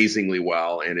amazingly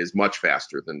well and is much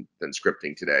faster than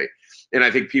scripting today. And I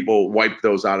think people wiped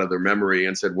those out of their memory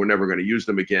and said, we're never going to use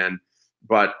them again.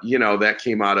 But, that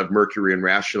came out of Mercury and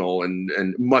Rational and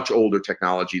much older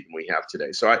technology than we have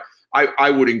today. So I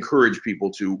would encourage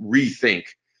people to rethink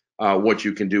what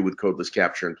you can do with codeless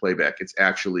capture and playback. It's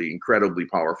actually incredibly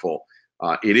powerful.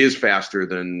 It is faster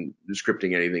than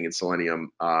scripting anything in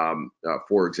Selenium,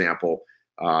 for example,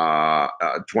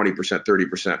 20%, 30%,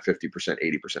 50%,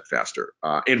 80% faster,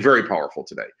 and very powerful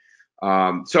today.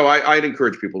 So I'd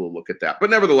encourage people to look at that.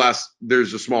 But nevertheless,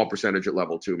 there's a small percentage at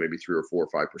level 2, maybe 3 or 4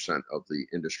 or 5% of the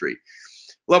industry.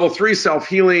 Level 3,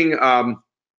 self-healing.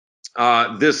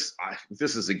 This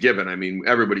is a given. I mean,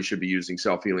 everybody should be using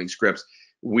self-healing scripts.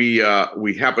 We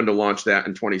happened to launch that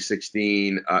in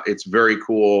 2016. It's very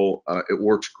cool. It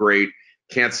works great.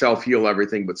 Can't self-heal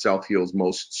everything, but self-heals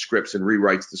most scripts and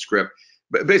rewrites the script.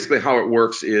 But basically how it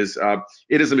works is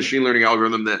it is a machine learning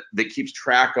algorithm that keeps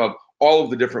track of all of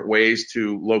the different ways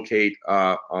to locate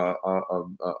an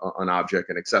object,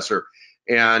 an accessor.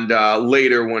 And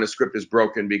later, when a script is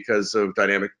broken because of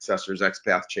dynamic accessors,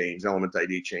 XPath change, element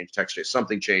ID change, text change,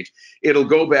 something change, it'll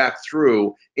go back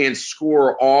through and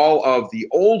score all of the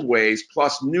old ways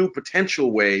plus new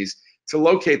potential ways to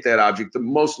locate that object. The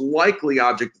most likely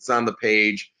object that's on the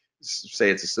page, say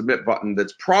it's a submit button,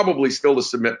 that's probably still the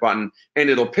submit button, and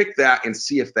it'll pick that and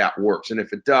see if that works. And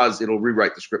if it does, it'll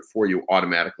rewrite the script for you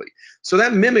automatically. So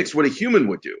that mimics what a human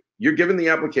would do. You're given the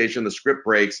application, the script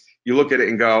breaks, you look at it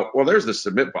and go, well, there's the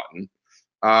submit button.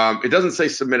 It doesn't say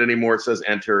submit anymore, it says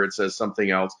enter, it says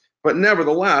something else. But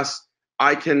nevertheless,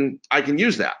 I can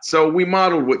use that. So we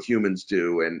modeled what humans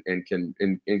do and can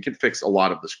fix a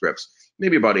lot of the scripts.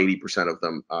 Maybe about 80% of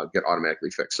them get automatically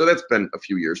fixed. So that's been a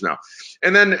few years now.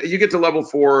 And then you get to level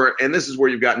 4, and this is where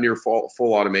you've got near full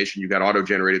automation. You've got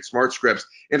auto-generated smart scripts.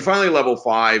 And finally, level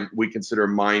 5, we consider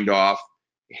mind off,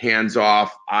 hands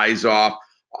off, eyes off,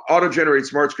 auto-generated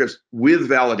smart scripts with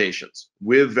validations.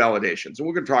 And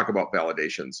we're going to talk about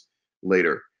validations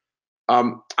later.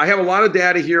 I have a lot of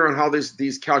data here on how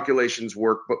these calculations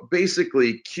work, but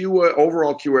basically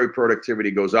overall QA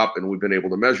productivity goes up, and we've been able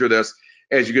to measure this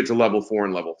as you get to level 4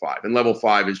 and level 5. And level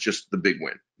 5 is just the big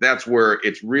win. That's where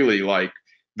it's really like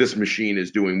this machine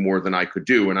is doing more than I could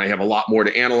do, and I have a lot more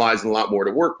to analyze and a lot more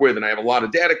to work with, and I have a lot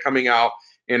of data coming out,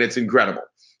 and it's incredible.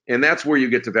 And that's where you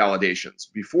get to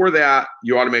validations. Before that,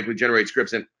 you automatically generate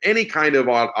scripts, and any kind of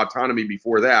autonomy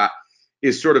before that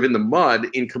is sort of in the mud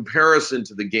in comparison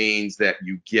to the gains that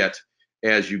you get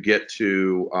as you get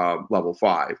to level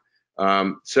 5.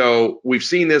 So we've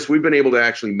seen this, we've been able to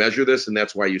actually measure this, and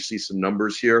that's why you see some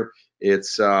numbers here.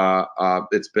 It's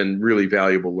been really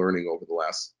valuable learning over the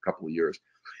last couple of years.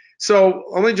 So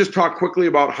let me just talk quickly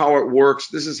about how it works.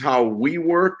 This is how we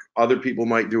work. Other people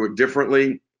might do it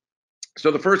differently.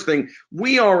 So the first thing,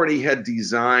 we already had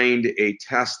designed a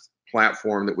test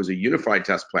platform that was a unified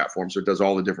test platform, so it does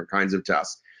all the different kinds of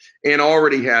tests, and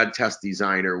already had Test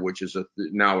Designer, which is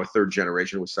now a 3rd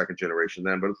generation. It was 2nd generation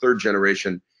then, but a 3rd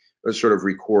generation sort of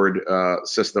record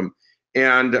system,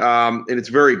 and it's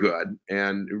very good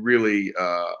and really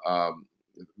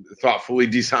thoughtfully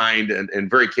designed and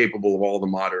very capable of all the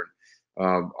modern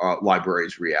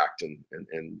libraries, React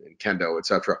and Kendo,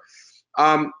 etc.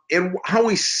 And how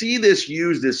we see this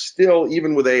used is still,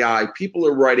 even with AI, people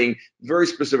are writing very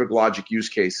specific logic use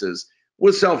cases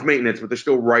with self-maintenance, but they're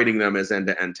still writing them as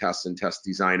end-to-end tests in Test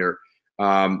Designer.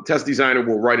 Test Designer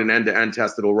will write an end-to-end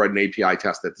test, it'll write an API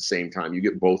test at the same time. You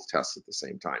get both tests at the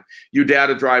same time. You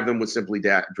data drive them with simply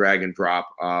drag and drop,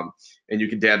 and you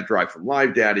can data drive from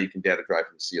live data, you can data drive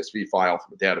from a CSV file,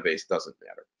 from a database, doesn't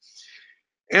matter.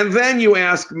 And then you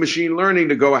ask machine learning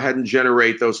to go ahead and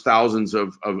generate those thousands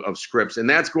of scripts, and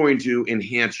that's going to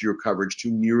enhance your coverage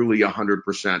to nearly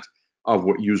 100% of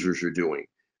what users are doing.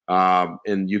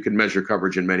 And you can measure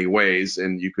coverage in many ways,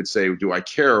 and you could say, do I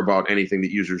care about anything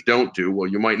that users don't do? Well,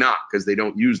 you might not, because they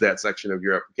don't use that section of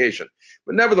your application.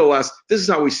 But nevertheless, this is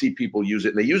how we see people use it,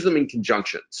 and they use them in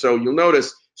conjunction. So you'll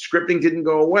notice scripting didn't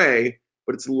go away,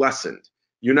 but it's lessened.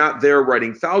 You're not there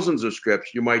writing thousands of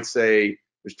scripts. You might say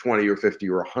there's 20 or 50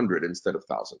 or 100 instead of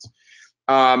thousands.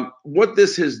 What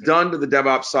this has done to the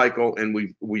DevOps cycle, and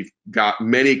we've got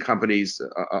many companies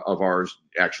of ours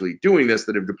actually doing this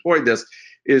that have deployed this,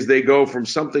 is they go from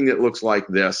something that looks like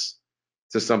this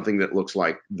to something that looks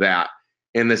like that.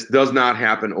 And this does not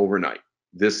happen overnight.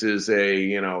 This is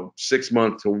a 6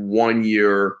 month to 1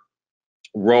 year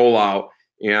rollout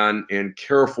and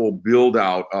careful build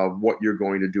out of what you're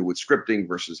going to do with scripting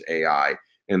versus AI,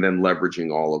 and then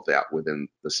leveraging all of that within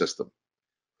the system.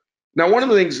 Now, one of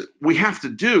the things we have to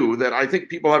do that I think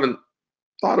people haven't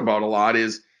thought about a lot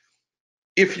is,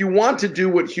 if you want to do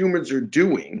what humans are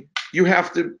doing, you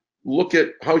have to look at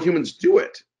how humans do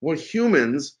it. Well,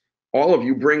 humans, all of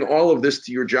you, bring all of this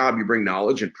to your job. You bring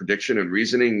knowledge and prediction and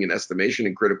reasoning and estimation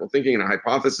and critical thinking and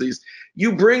hypotheses.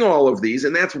 You bring all of these,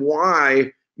 and that's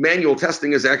why manual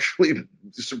testing is actually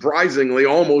surprisingly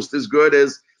almost as good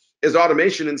as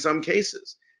automation in some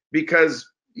cases, because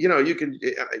you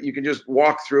can just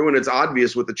walk through and it's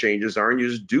obvious what the changes are and you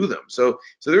just do them. So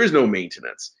there is no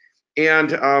maintenance,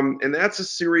 and that's a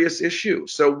serious issue.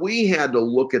 So we had to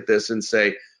look at this and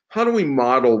say, how do we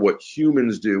model what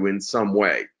humans do in some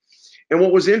way? And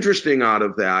what was interesting out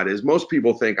of that is most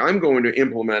people think, I'm going to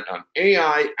implement an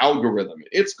AI algorithm,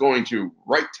 it's going to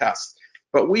write tests.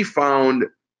 But we found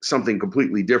something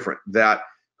completely different, that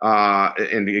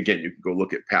and again, you can go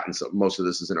look at patents. Most of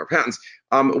this is in our patents.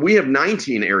 We have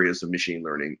 19 areas of machine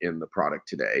learning in the product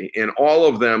today, and all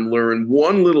of them learn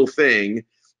one little thing,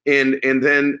 and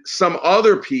then some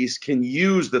other piece can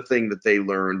use the thing that they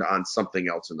learned on something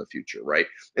else in the future, right?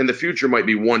 And the future might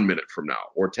be 1 minute from now,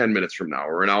 or 10 minutes from now,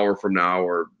 or an hour from now,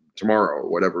 or tomorrow or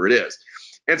whatever it is.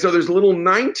 And so there's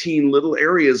 19 little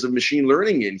areas of machine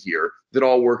learning in here that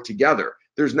all work together.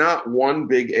 There's not one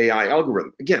big AI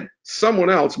algorithm. Again, someone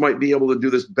else might be able to do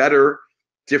this better,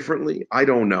 differently. I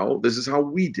don't know. This is how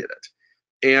we did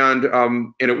it, and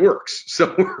it works.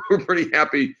 So we're pretty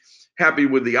happy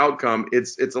with the outcome.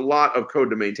 It's a lot of code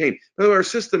to maintain. Now, our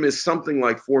system is something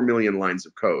like 4 million lines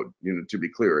of code. To be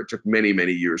clear, it took many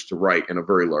years to write in a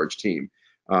very large team.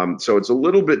 So it's a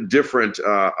little bit different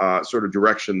sort of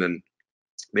direction than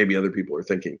maybe other people are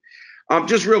thinking.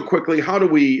 Just real quickly, how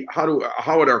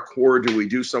at our core do we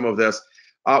do some of this?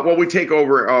 Well, we take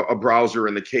over a browser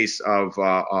in the case of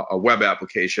a web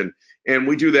application, and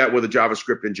we do that with a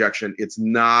JavaScript injection. It's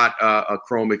not a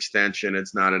Chrome extension.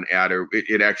 It's not an adder.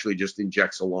 It actually just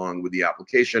injects along with the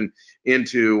application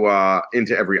into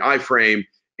every iframe.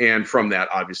 And from that,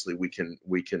 obviously, we can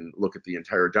look at the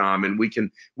entire DOM, and we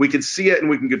can see it and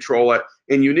we can control it.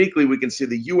 And uniquely, we can see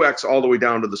the UX all the way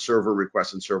down to the server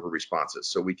requests and server responses.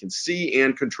 So we can see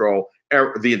and control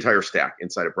the entire stack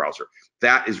inside a browser.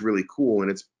 That is really cool,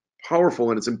 and it's powerful,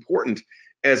 and it's important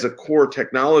as a core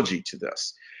technology to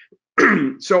this.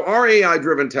 So our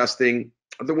AI-driven testing,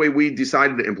 the way we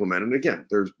decided to implement it, and again,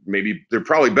 there are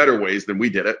probably better ways than we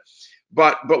did it,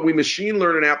 but we machine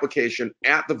learn an application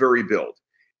at the very build.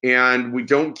 And we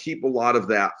don't keep a lot of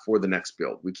that for the next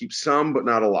build. We keep some, but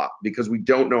not a lot, because we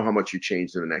don't know how much you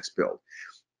changed in the next build.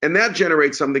 And that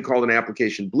generates something called an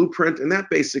application blueprint. And that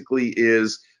basically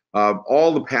is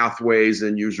all the pathways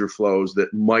and user flows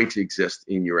that might exist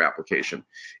in your application.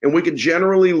 And we can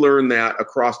generally learn that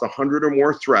across 100 or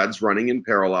more threads running in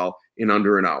parallel in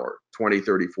under an hour, 20,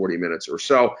 30, 40 minutes or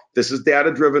so. This is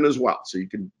data driven as well. So you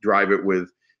can drive it with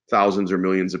thousands or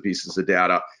millions of pieces of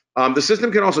data. The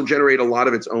system can also generate a lot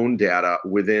of its own data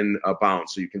within a bound.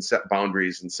 So you can set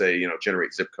boundaries and say,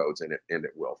 generate zip codes, and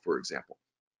it will, for example.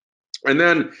 And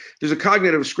then there's a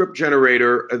cognitive script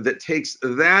generator that takes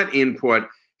that input,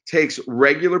 takes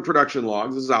regular production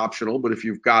logs. This is optional, but if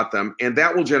you've got them, and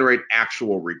that will generate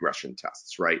actual regression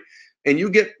tests, right? And you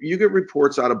get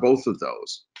reports out of both of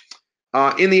those.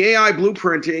 In the AI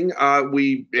blueprinting,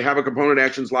 we have a component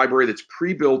actions library that's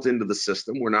pre-built into the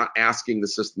system. We're not asking the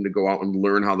system to go out and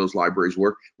learn how those libraries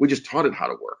work. We just taught it how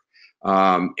to work.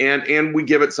 And we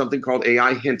give it something called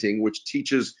AI hinting, which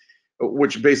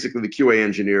basically the QA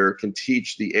engineer can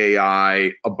teach the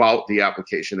AI about the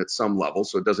application at some level.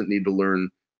 So it doesn't need to learn,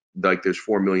 like there's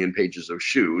 4 million pages of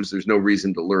shoes. There's no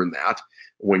reason to learn that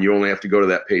when you only have to go to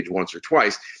that page once or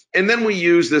twice. And then we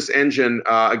use this engine,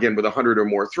 again, with 100 or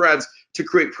more threads to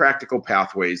create practical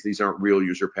pathways. These aren't real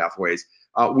user pathways.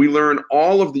 We learn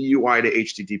all of the UI to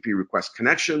HTTP request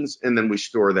connections, and then we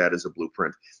store that as a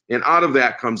blueprint. And out of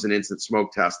that comes an instant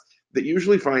smoke test that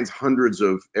usually finds hundreds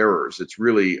of errors. It's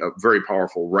really very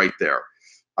powerful right there.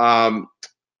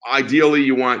 Ideally,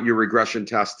 you want your regression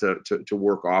test to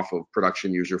work off of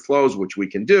production user flows, which we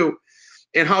can do.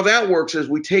 And how that works is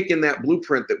we take in that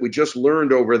blueprint that we just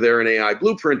learned over there in AI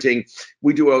blueprinting,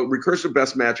 we do a recursive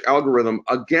best match algorithm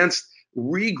against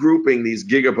regrouping these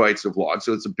gigabytes of logs.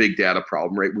 So it's a big data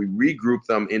problem, right? We regroup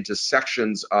them into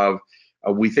sections of,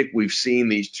 we think we've seen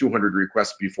these 200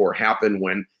 requests before happen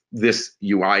when this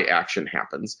UI action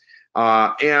happens.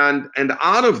 And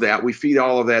out of that, we feed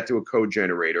all of that to a code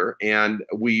generator, and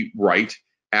we write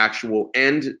actual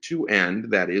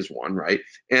end-to-end, that is one, right?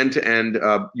 End-to-end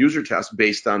user tests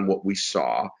based on what we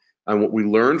saw and what we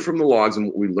learned from the logs and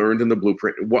what we learned in the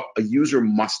blueprint, what a user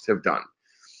must have done.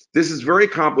 This is very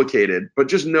complicated, but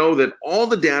just know that all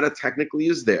the data technically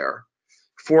is there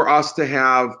for us to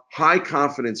have high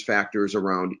confidence factors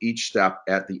around each step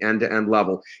at the end-to-end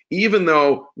level, even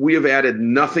though we have added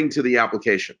nothing to the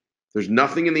application. There's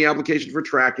nothing in the application for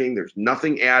tracking. There's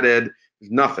nothing added.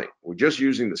 There's nothing. We're just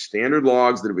using the standard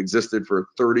logs that have existed for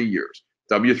 30 years.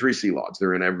 W3C logs.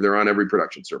 They're on every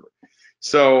production server.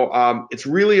 So it's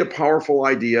really a powerful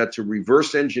idea to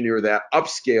reverse engineer that,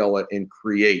 upscale it, and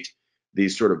create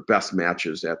these sort of best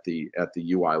matches at the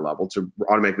UI level to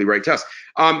automatically write tests.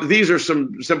 These are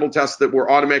some simple tests that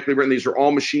were automatically written. These are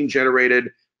all machine generated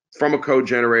from a code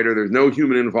generator. There's no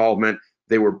human involvement.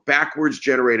 They were backwards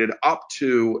generated up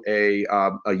to a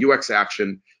UX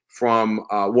action from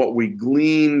what we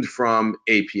gleaned from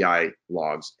API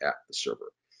logs at the server.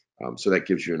 So that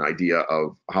gives you an idea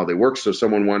of how they work. So if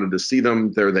someone wanted to see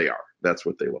them, there they are. That's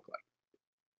what they look like.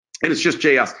 And it's just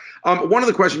JS. One of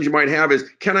the questions you might have is,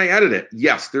 can I edit it?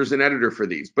 Yes, there's an editor for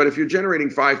these. But if you're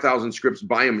generating 5,000 scripts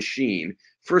by a machine,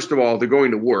 first of all, they're going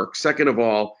to work. Second of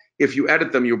all, if you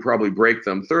edit them, you'll probably break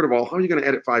them. Third of all, how are you going to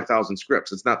edit 5,000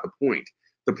 scripts? It's not the point.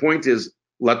 The point is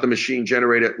let the machine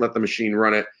generate it, let the machine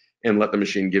run it, and let the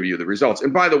machine give you the results.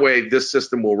 And by the way, this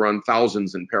system will run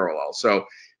thousands in parallel. So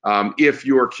if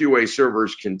your QA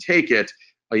servers can take it,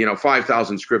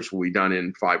 5,000 scripts will be done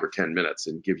in 5 or 10 minutes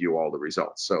and give you all the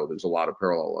results. So there's a lot of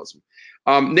parallelism.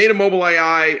 Native mobile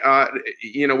AI,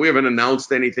 we haven't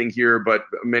announced anything here, but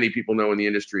many people know in the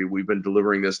industry, we've been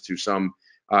delivering this to some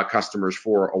customers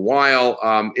for a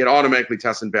while. It automatically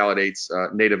tests and validates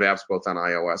native apps, both on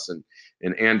iOS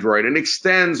and Android, and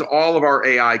extends all of our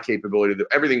AI capability.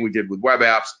 Everything we did with web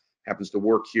apps happens to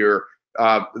work here.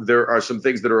 There are some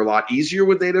things that are a lot easier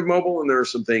with native mobile, and there are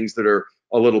some things that are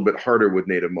a little bit harder with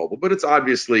native mobile, but it's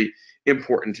obviously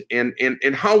important.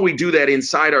 And how we do that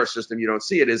inside our system, you don't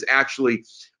see it, is actually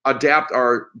adapt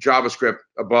our JavaScript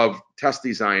above Test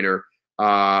Designer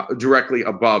directly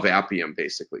above Appium,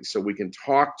 basically. So we can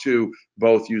talk to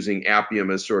both using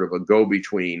Appium as sort of a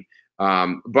go-between,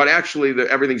 but actually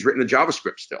everything's written in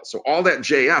JavaScript still. So all that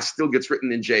JS still gets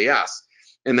written in JS,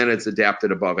 and then it's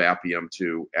adapted above Appium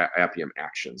to Appium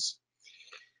Actions.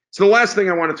 So the last thing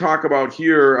I want to talk about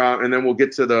here, and then we'll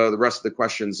get to the rest of the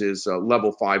questions, is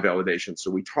level 5 validation.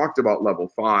 So we talked about level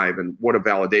 5 and what a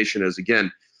validation is.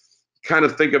 Again, kind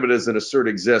of think of it as an assert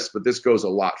exists, but this goes a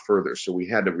lot further. So we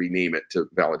had to rename it to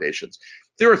validations.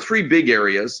 There are 3 big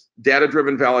areas: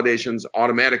 data-driven validations,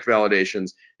 automatic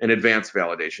validations, and advanced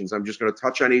validations. I'm just going to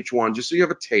touch on each one just so you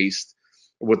have a taste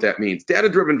of what that means.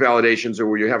 Data-driven validations are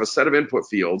where you have a set of input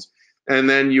fields, and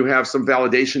then you have some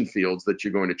validation fields that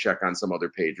you're going to check on some other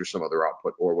page or some other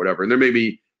output or whatever. And there may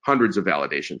be hundreds of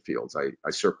validation fields. I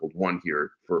circled one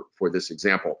here for this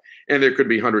example. And there could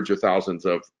be hundreds or thousands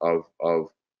of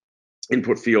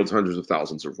input fields, hundreds of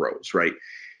thousands of rows, right?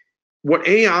 What our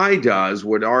AI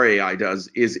does,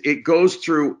 is it goes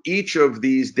through each of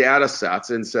these data sets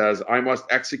and says, I must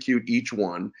execute each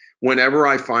one whenever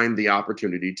I find the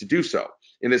opportunity to do so.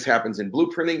 And this happens in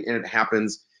blueprinting, and it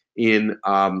happens in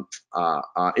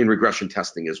regression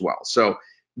testing as well. So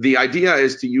the idea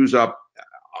is to use up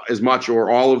as much or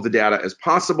all of the data as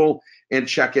possible and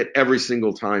check it every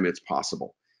single time it's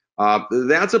possible.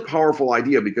 That's a powerful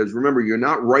idea, because remember, you're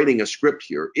not writing a script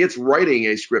here. It's writing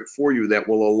a script for you that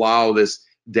will allow this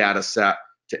data set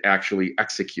to actually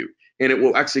execute. And it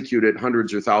will execute it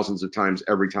hundreds or thousands of times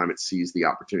every time it sees the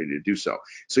opportunity to do so.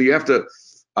 So you have to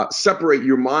separate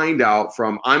your mind out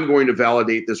from, I'm going to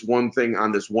validate this one thing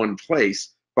on this one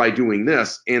place by doing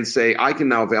this, and say, I can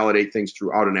now validate things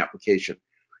throughout an application.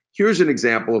 Here's an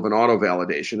example of an auto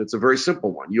validation. It's a very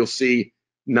simple one. You'll see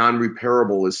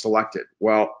non-repairable is selected.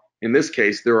 Well, in this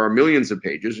case, there are millions of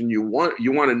pages, and you want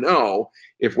to know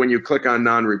if, when you click on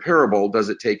non-repairable, does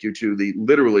it take you to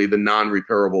literally the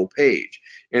non-repairable page?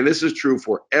 And this is true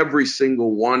for every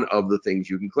single one of the things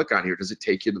you can click on here. Does it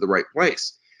take you to the right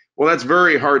place? Well, that's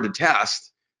very hard to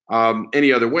test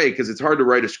any other way, because it's hard to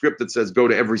write a script that says go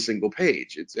to every single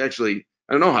page. It's actually,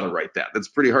 I don't know how to write that. That's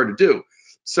pretty hard to do.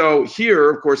 So here,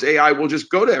 of course, AI will just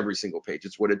go to every single page.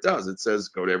 It's what it does. It says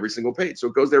go to every single page. So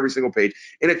it goes to every single page,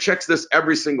 and it checks this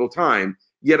every single time,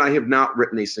 yet I have not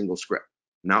written a single script,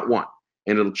 not one.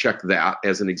 And it'll check that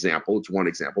as an example. It's one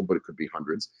example, but it could be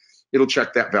hundreds. It'll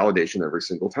check that validation every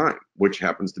single time, which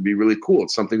happens to be really cool.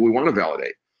 It's something we want to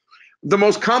validate. The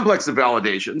most complex of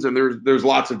validations, and there's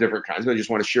lots of different kinds, but I just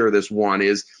want to share this one,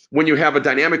 is when you have a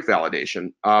dynamic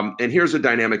validation. And here's a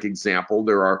dynamic example.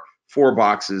 There are 4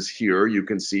 boxes here. You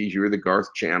can see here the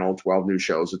Garth channel, 12 new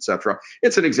shows, etc.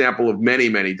 It's an example of many,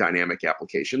 many dynamic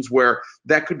applications where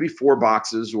that could be 4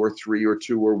 boxes or 3 or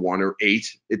 2 or 1 or 8.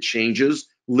 It changes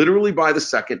literally by the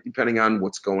second, depending on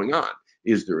what's going on.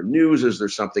 Is there news? Is there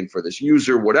something for this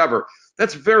user? Whatever.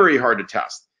 That's very hard to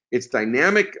test. It's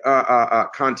dynamic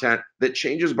content that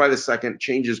changes by the second,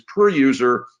 changes per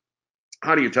user.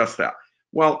 How do you test that?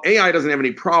 Well, AI doesn't have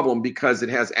any problem, because it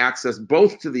has access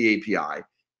both to the API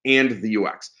and the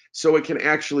UX. So it can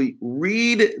actually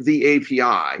read the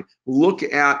API, look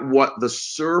at what the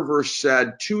server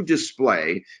said to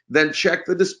display, then check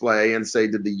the display and say,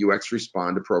 did the UX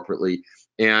respond appropriately?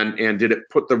 And did it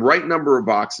put the right number of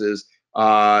boxes?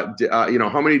 How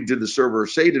many did the server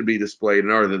say to be displayed,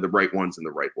 and are they the right ones in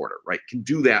the right order, right? Can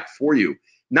do that for you,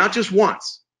 not just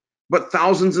once, but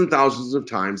thousands and thousands of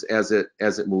times as it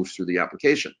moves through the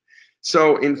application.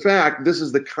 So in fact, this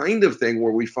is the kind of thing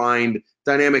where we find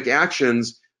dynamic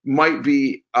actions might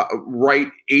be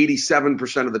right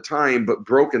 87% of the time, but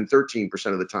broken 13%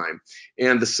 of the time.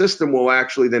 And the system will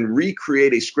actually then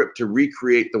recreate a script to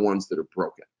recreate the ones that are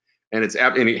broken. And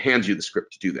it hands you the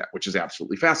script to do that, which is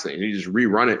absolutely fascinating. You just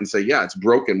rerun it and say, yeah, it's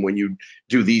broken when you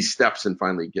do these steps and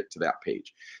finally get to that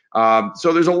page.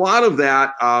 So there's a lot of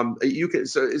that. You can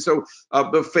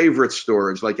the favorite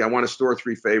storage, like I want to store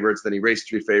 3 favorites, then erase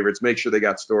 3 favorites, make sure they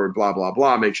got stored, blah blah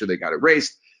blah, make sure they got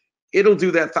erased. it'll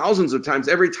do that thousands of times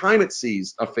every time it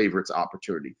sees a favorites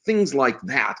opportunity. Things like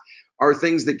that are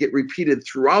things that get repeated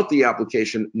throughout the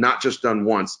application, not just done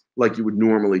once like you would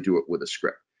normally do it with a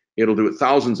script. It'll do it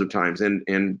thousands of times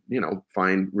and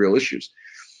find real issues.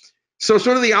 So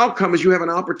sort of the outcome is you have an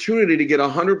opportunity to get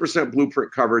 100%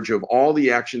 blueprint coverage of all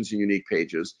the actions and unique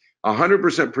pages,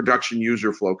 100% production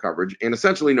user flow coverage, and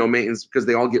essentially no maintenance because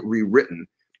they all get rewritten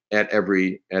at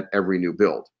every new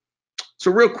build.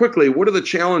 So real quickly, what are the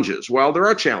challenges? Well, there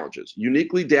are challenges.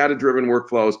 Uniquely data-driven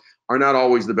workflows are not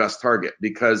always the best target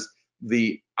because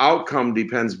the outcome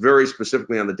depends very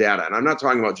specifically on the data. And I'm not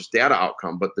talking about just data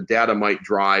outcome, but the data might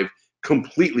drive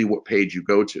completely what page you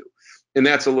go to. And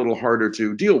that's a little harder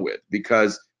to deal with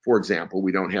because, for example,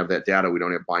 we don't have that data. We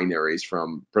don't have binaries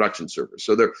from production servers.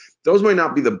 So those might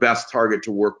not be the best target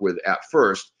to work with at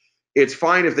first. It's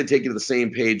fine if they take you to the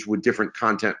same page with different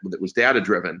content that was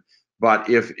data-driven. But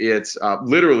if it's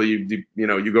literally,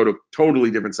 you go to totally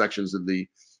different sections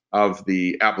of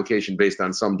the application based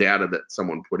on some data that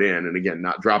someone put in, and again,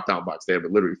 not drop-down box data,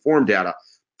 but literally form data,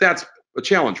 that's a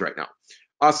challenge right now.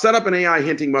 Setup and AI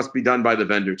hinting must be done by the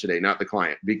vendor today, not the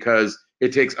client, because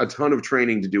it takes a ton of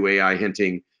training to do AI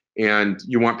hinting, and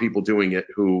you want people doing it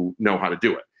who know how to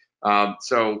do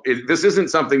it. This isn't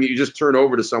something that you just turn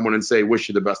over to someone and say, wish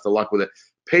you the best of luck with it.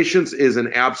 Patience is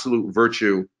an absolute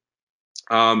virtue.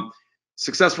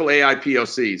 Successful AI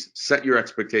POCs, set your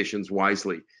expectations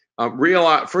wisely.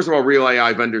 First of all, real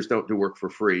AI vendors don't do work for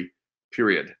free,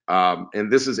 period.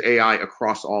 And this is AI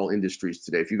across all industries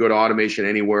today. If you go to Automation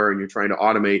Anywhere and you're trying to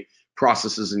automate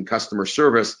processes in customer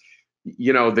service,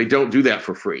 they don't do that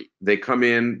for free. They come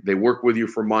in, they work with you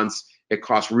for months. It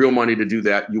costs real money to do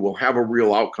that. You will have a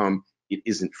real outcome. It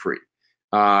isn't free.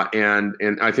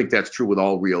 And I think that's true with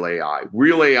all real AI.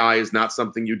 Real AI is not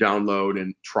something you download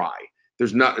and try.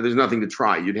 There's nothing to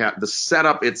try. The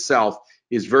setup itself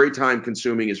is very time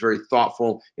consuming, is very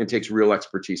thoughtful, and takes real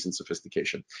expertise and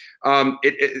sophistication.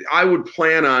 I would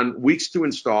plan on weeks to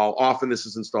install. Often this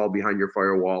is installed behind your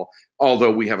firewall,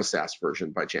 although we have a SaaS version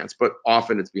by chance, but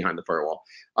often it's behind the firewall.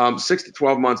 6 to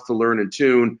 12 months to learn and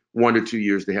tune, 1 to 2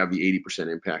 years to have the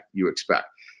 80% impact you expect.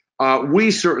 We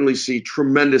certainly see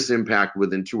tremendous impact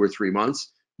within 2 or 3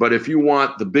 months, but if you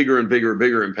want the bigger and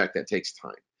bigger impact, that takes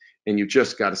time. And you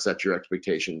just got to set your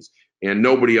expectations. And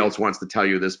nobody else wants to tell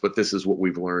you this, but this is what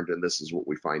we've learned, and this is what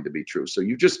we find to be true. So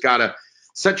you just got to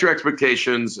set your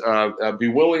expectations, be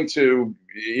willing to,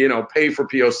 pay for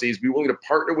POCs, be willing to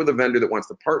partner with a vendor that wants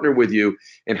to partner with you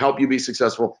and help you be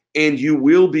successful. And you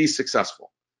will be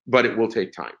successful, but it will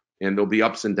take time, and there'll be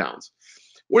ups and downs.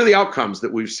 What are the outcomes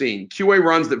that we've seen? QA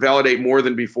runs that validate more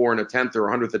than before in a 10th or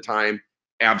 100th of time?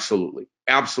 Absolutely.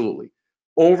 Absolutely.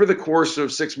 Over the course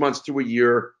of 6 months to a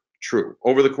year, true.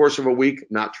 Over the course of a week,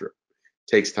 not true.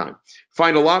 Takes time.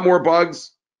 Find a lot more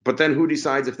bugs, but then who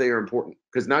decides if they are important?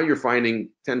 Because now you're finding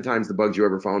 10 times the bugs you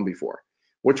ever found before.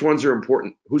 Which ones are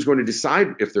important? Who's going to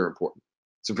decide if they're important?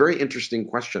 It's a very interesting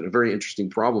question, a very interesting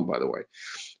problem, by the way.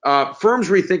 Firms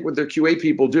rethink what their QA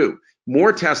people do.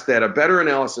 More test data, better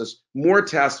analysis, more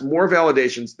tests, more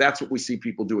validations. That's what we see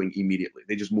people doing immediately.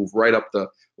 They just move right up the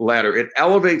ladder. It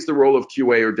elevates the role of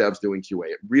QA or devs doing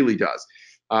QA. It really does.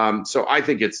 So I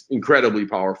think it's incredibly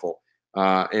powerful.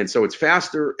 And so it's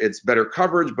faster, it's better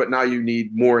coverage, but now you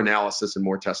need more analysis and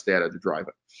more test data to drive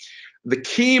it. The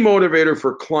key motivator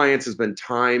for clients has been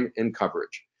time and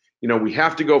coverage. We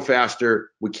have to go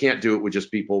faster. We can't do it with just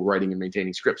people writing and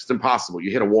maintaining scripts. It's impossible.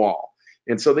 You hit a wall.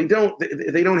 And so they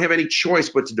don't have any choice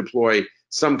but to deploy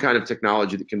some kind of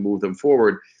technology that can move them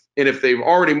forward. And if they've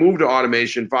already moved to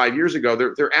automation 5 years ago,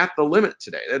 they're at the limit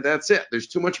today. That's it. There's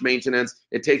too much maintenance.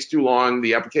 It takes too long.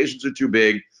 The applications are too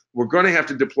big. We're going to have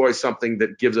to deploy something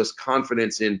that gives us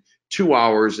confidence in 2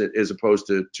 hours as opposed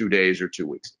to 2 days or 2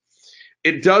 weeks.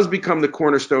 It does become the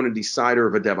cornerstone and decider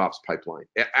of a DevOps pipeline.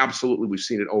 Absolutely, we've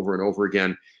seen it over and over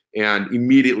again. And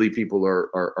immediately people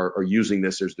are using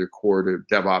this as their core to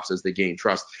DevOps as they gain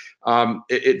trust.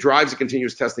 It drives a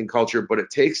continuous testing culture, but it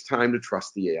takes time to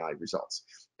trust the AI results.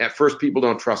 At first, people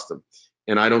don't trust them.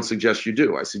 And I don't suggest you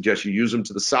do. I suggest you use them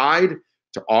to the side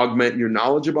to augment your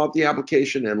knowledge about the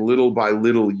application, and little by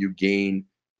little you gain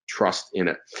trust in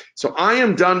it. So I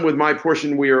am done with my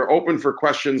portion. We are open for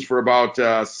questions for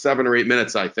about 7 or 8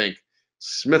 minutes, I think.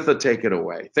 Smitha, take it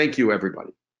away. Thank you,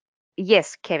 everybody.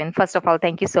 Yes, Kevin. First of all,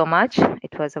 thank you so much.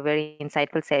 It was a very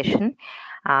insightful session.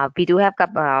 We do have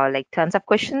tons of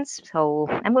questions, so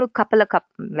I'm going to couple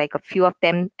a few of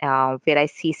them where I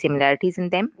see similarities in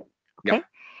them. Okay. Yep.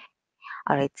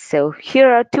 All right. So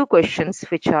here are 2 questions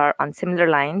which are on similar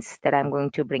lines that I'm going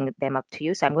to bring them up to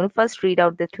you. So I'm going to first read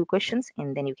out the 2 questions,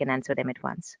 and then you can answer them at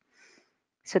once.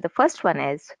 So the first one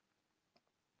is,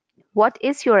 What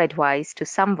is your advice to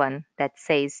someone that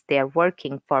says they are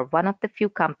working for one of the few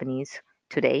companies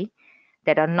today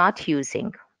that are not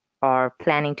using or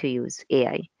planning to use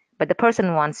AI, but the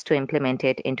person wants to implement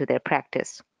it into their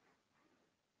practice?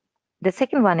 The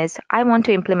second one is, I want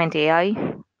to implement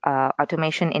AI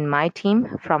automation in my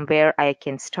team. From where I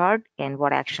can start and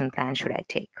what action plan should I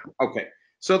take? Okay.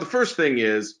 So the first thing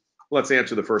is, let's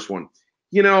answer the first one.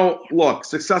 Look,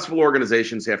 successful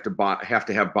organizations have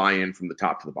to have buy-in from the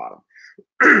top to the bottom.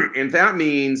 And that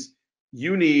means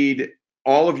you need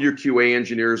all of your QA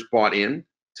engineers bought in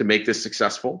to make this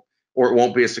successful, or it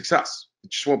won't be a success.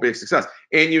 It just won't be a success.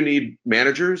 And you need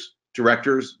managers,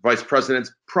 directors, vice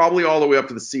presidents, probably all the way up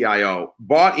to the CIO,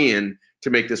 bought in to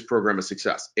make this program a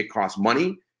success. It costs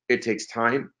money, it takes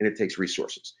time, and it takes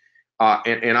resources.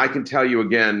 And I can tell you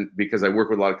again, because I work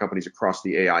with a lot of companies across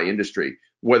the AI industry,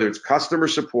 whether it's customer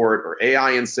support or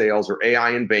AI in sales or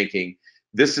AI in banking,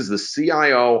 this is the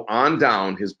CIO on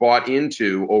down has bought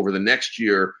into over the next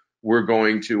year. We're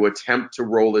going to attempt to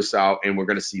roll this out and we're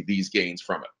going to see these gains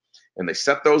from it. And they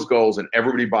set those goals and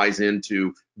everybody buys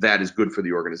into that is good for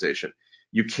the organization.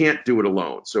 You can't do it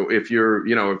alone. So if you're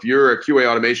a QA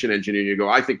automation engineer and you go,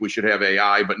 I think we should have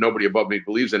AI, but nobody above me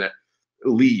believes in it,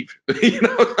 leave.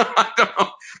 I don't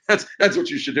know. That's what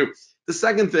you should do. The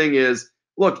second thing is,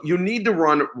 look, you need to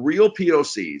run real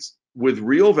POCs with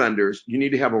real vendors. You need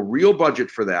to have a real budget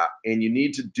for that, and you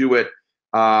need to do it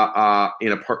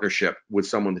in a partnership with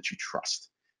someone that you trust,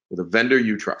 with a vendor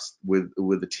you trust, with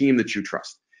a team that you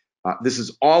trust. This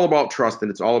is all about trust, and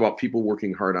it's all about people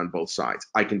working hard on both sides.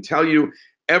 I can tell you,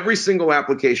 every single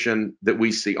application that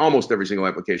we see, almost every single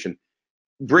application,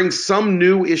 brings some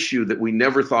new issue that we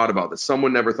never thought about, that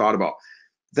someone never thought about.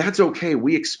 That's okay.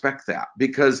 We expect that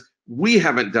because we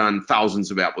haven't done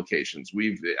thousands of applications.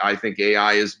 I think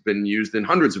AI has been used in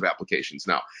hundreds of applications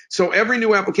now. So every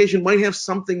new application might have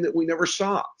something that we never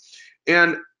saw.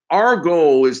 And our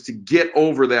goal is to get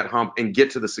over that hump and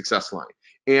get to the success line.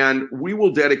 And we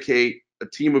will dedicate a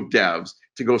team of devs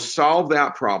to go solve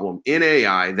that problem in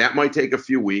AI. That might take a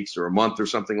few weeks or a month or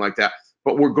something like that,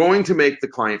 but we're going to make the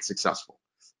client successful.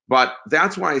 But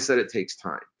that's why I said it takes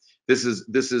time. This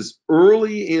is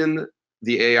early in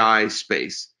the AI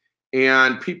space,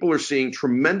 and people are seeing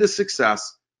tremendous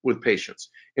success with patience.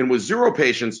 And with zero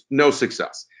patience, no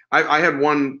success. I had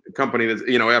one company that,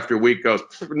 after a week goes,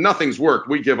 nothing's worked,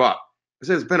 we give up. I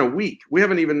said, it's been a week. We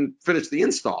haven't even finished the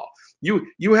install.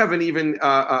 You haven't even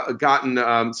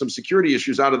gotten some security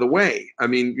issues out of the way. I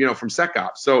mean, from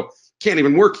SecOps. So can't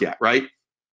even work yet, right?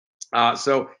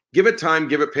 So give it time,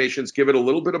 give it patience, give it a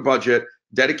little bit of budget,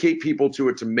 dedicate people to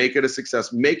it to make it a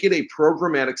success, make it a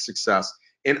programmatic success.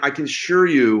 And I can assure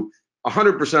you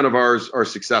 100% of ours are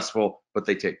successful, but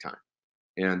they take time.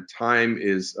 And time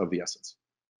is of the essence.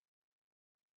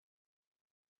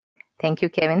 Thank you,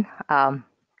 Kevin.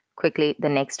 Quickly, the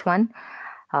next one.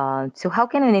 So how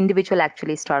can an individual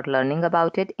actually start learning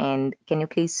about it? And can you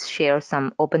please share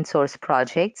some open source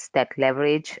projects that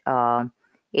leverage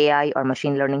AI or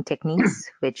machine learning techniques,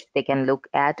 which they can look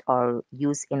at or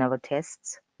use in our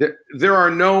tests? There are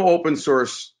no open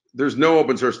source. There's no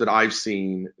open source that I've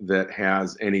seen that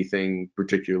has anything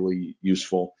particularly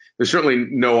useful. There's certainly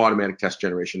no automatic test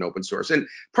generation open source. And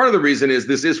part of the reason is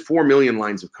this is 4 million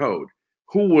lines of code.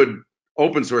 Who would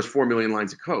open source 4 million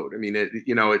lines of code? I mean,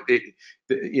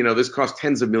 this costs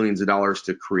tens of millions of dollars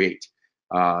to create,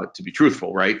 to be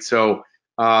truthful, right? So,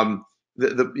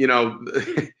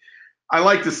 I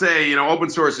like to say, open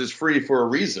source is free for a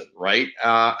reason, right?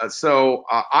 So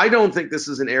I don't think this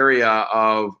is an area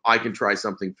of I can try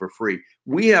something for free.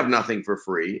 We have nothing for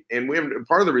free, and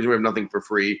part of the reason we have nothing for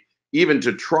free, even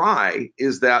to try,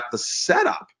 is that the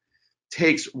setup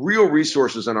takes real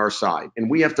resources on our side, and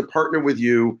we have to partner with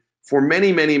you for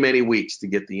many, many, many weeks to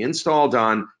get the install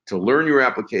done, to learn your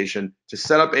application, to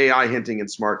set up AI hinting and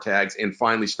smart tags, and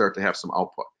finally start to have some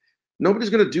output. Nobody's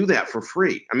going to do that for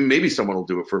free. I mean, maybe someone will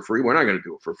do it for free. We're not going to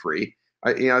do it for free.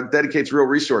 It dedicates real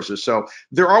resources. So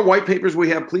there are white papers we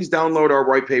have. Please download our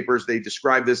white papers. They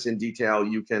describe this in detail.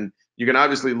 You can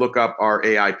obviously look up our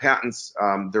AI patents.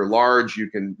 They're large. You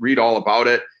can read all about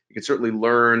it. You can certainly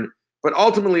learn. But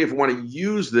ultimately, if you want to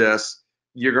use this,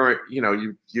 you're going,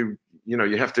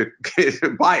 you have to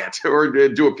buy it or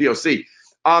do a POC.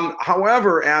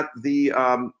 However, at the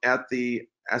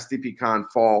SDPCon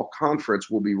Fall Conference,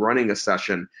 we'll be running a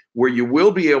session where you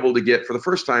will be able to get, for the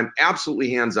first time,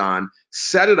 absolutely hands-on,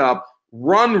 set it up,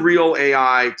 run real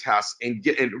AI tests and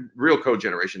real code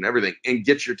generation and everything, and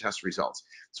get your test results.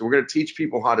 So we're going to teach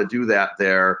people how to do that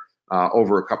there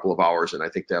over a couple of hours, and I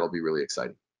think that'll be really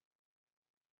exciting.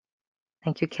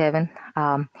 Thank you, Kevin.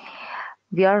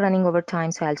 We are running over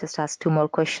time, so I'll just ask two more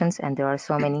questions, and there are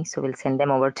so many, so we'll send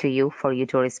them over to you for you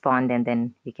to respond, and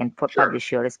then we can Sure.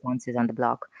 publish your responses on the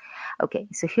blog. Okay,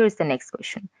 so here's the next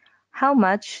question. How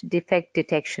much defect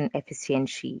detection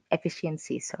efficiency,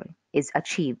 is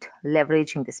achieved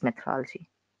leveraging this methodology?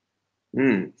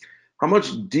 Hmm. How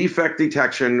much defect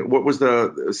detection? What was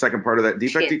the second part of that?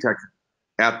 Defect Efficient- detection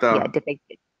at Yeah, the. defect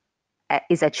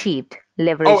is achieved Oh,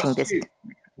 leveraging it's this. cheap.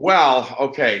 Well,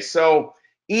 okay. So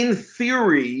in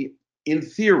theory,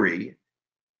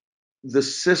 the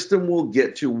system will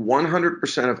get to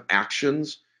 100% of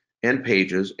actions and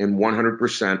pages and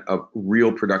 100% of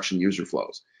real production user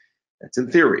flows. That's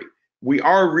in theory. We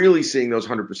are really seeing those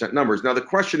 100% numbers. Now, the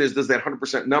question is, does that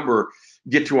 100% number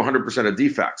get to 100% of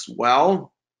defects?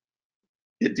 Well,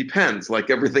 it depends, like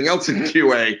everything else in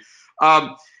QA.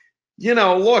 Um,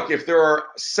 look, if there are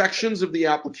sections of the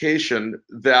application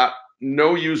that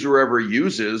no user ever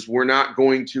uses, we're not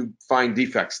going to find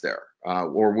defects there,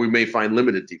 or we may find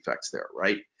limited defects there,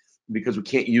 right? Because we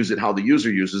can't use it how the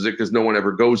user uses it because no one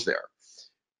ever goes there.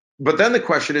 But then the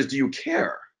question is, do you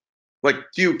care? Like,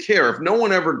 do you care if no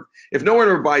one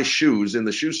ever buys shoes in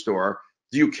the shoe store?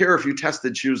 Do you care if you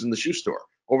tested shoes in the shoe store?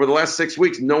 Over the last 6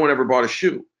 weeks, no one ever bought a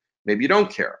shoe. Maybe you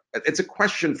don't care. It's a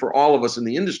question for all of us in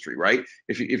the industry, right?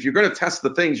 If you're going to test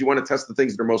the things, you want to test the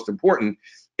things that are most important.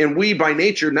 And we, by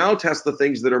nature, now test the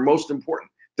things that are most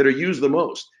important, that are used the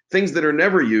most. Things that are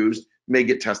never used may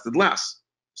get tested less.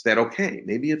 Is that okay?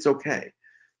 Maybe it's okay.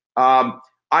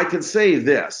 I can say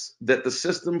this, that the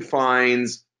system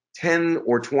finds 10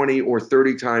 or 20 or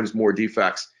 30 times more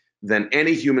defects than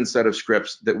any human set of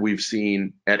scripts that we've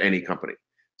seen at any company.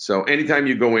 So anytime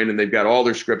you go in and they've got all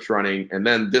their scripts running and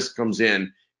then this comes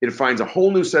in, it finds a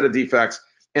whole new set of defects.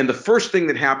 And the first thing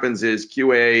that happens is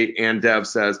QA and dev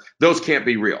says, those can't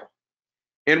be real.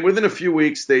 And within a few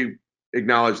weeks, they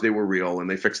acknowledge they were real and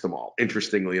they fixed them all,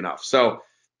 interestingly enough. So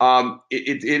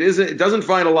it doesn't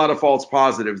find a lot of false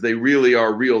positives. They really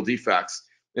are real defects.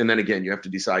 And then again, you have to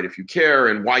decide if you care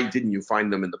and why didn't you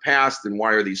find them in the past and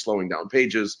why are these slowing down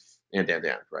pages and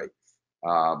right?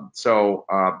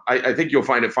 I think you'll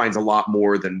find it finds a lot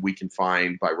more than we can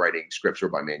find by writing scripts or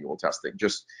by manual testing,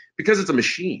 just because it's a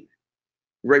machine.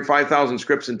 You write 5,000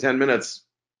 scripts in 10 minutes.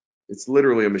 It's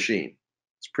literally a machine.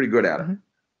 It's pretty good at it. Mm-hmm.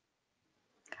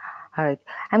 All right.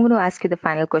 I'm going to ask you the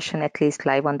final question, at least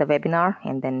live on the webinar,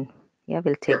 and then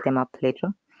we'll take them up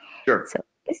later. Sure. So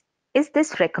is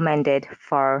this recommended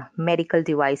for medical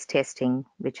device testing,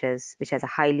 which has a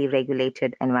highly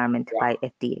regulated environment by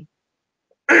FDA?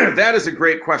 That is a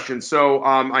great question. So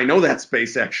I know that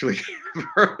space actually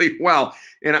really well,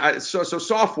 and so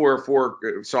software for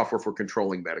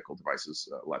controlling medical devices,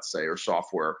 let's say, or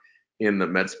software in the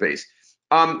med space.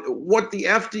 What the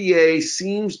FDA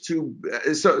seems to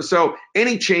so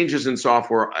any changes in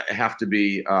software have to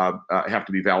be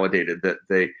validated that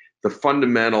the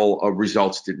fundamental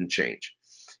results didn't change.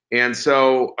 And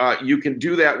so you can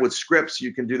do that with scripts,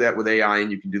 you can do that with AI,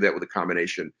 and you can do that with a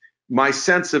combination. My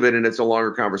sense of it, and it's a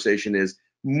longer conversation, is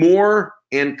more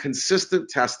and consistent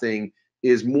testing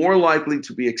is more likely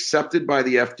to be accepted by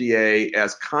the FDA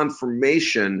as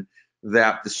confirmation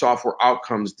that the software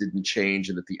outcomes didn't change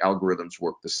and that the algorithms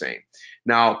work the same.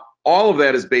 Now, all of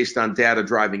that is based on data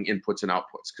driving inputs and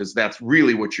outputs, because that's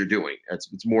really what you're doing.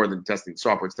 It's more than testing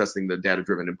software, it's testing the data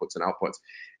driven inputs and outputs.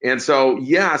 And so,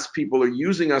 yes, people are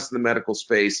using us in the medical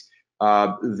space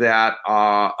that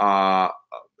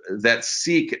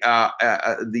seek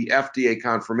the FDA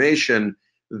confirmation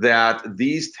that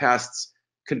these tests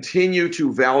continue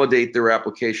to validate their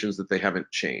applications, that they haven't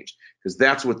changed. Because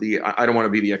that's what I don't want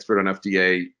to be the expert on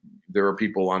FDA. There are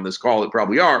people on this call that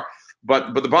probably are.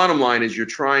 But the bottom line is you're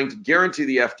trying to guarantee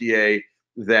the FDA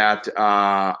that,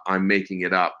 I'm making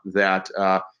it up, that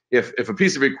if a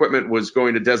piece of equipment was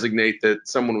going to designate that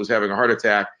someone was having a heart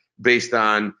attack based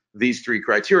on these three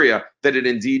criteria, that it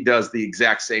indeed does the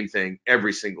exact same thing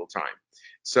every single time.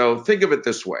 So think of it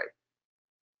this way.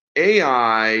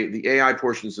 the AI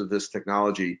portions of this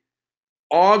technology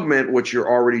augment what you're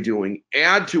already doing,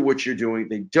 add to what you're doing.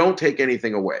 They don't take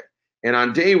anything away. And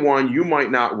on day one, you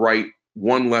might not write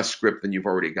one less script than you've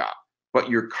already got, but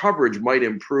your coverage might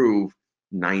improve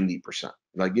 90%,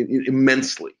 like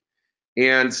immensely.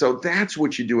 And so that's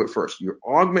what you do at first. You're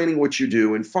augmenting what you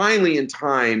do. And finally, in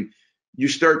time, you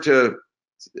start to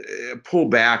pull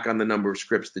back on the number of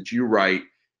scripts that you write,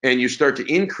 and you start to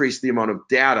increase the amount of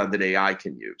data that AI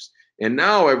can use. And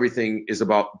now everything is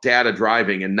about data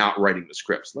driving and not writing the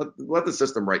scripts. Let the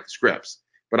system write the scripts,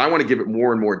 but I want to give it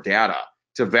more and more data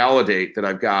to validate that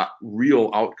I've got real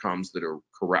outcomes that are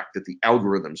correct, that the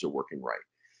algorithms are working right.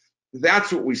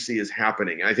 That's what we see is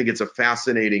happening. I think it's a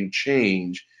fascinating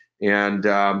change. And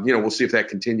we'll see if that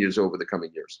continues over the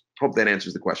coming years. Hope that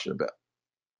answers the question a bit.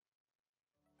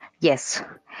 Yes.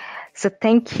 So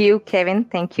thank you, Kevin.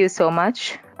 Thank you so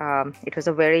much. It was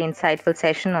a very insightful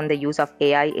session on the use of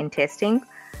AI in testing.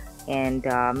 And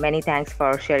many thanks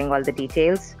for sharing all the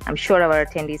details. I'm sure our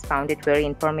attendees found it very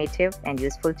informative and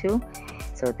useful too.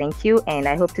 So thank you, and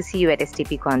I hope to see you at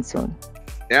STPCon soon.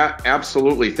 Yeah,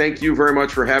 absolutely. Thank you very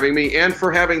much for having me and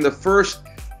for having the first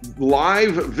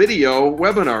live video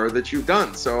webinar that you've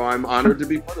done. So I'm honored to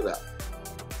be part of that.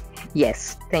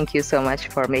 Yes, thank you so much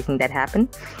for making that happen.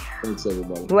 Thanks,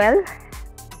 everybody. Well,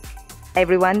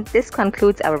 everyone, this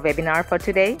concludes our webinar for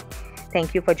today.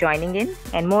 Thank you for joining in,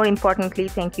 and more importantly,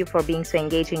 thank you for being so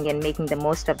engaging and making the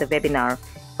most of the webinar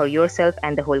for yourself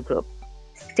and the whole group.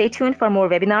 Stay tuned for more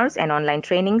webinars and online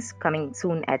trainings coming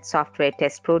soon at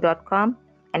softwaretestpro.com.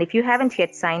 And if you haven't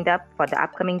yet signed up for the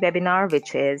upcoming webinar,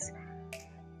 which is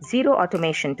Zero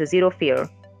Automation to Zero Fear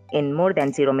in More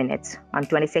Than 0 Minutes on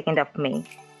 22nd of May,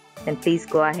 then please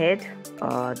go ahead.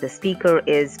 The speaker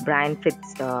is Brian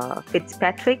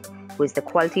Fitzpatrick, who is the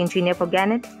quality engineer for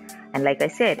Gannett. And like I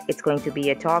said, it's going to be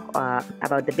a talk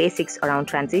about the basics around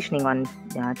transitioning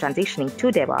to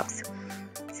DevOps.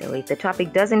 So if the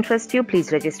topic does interest you,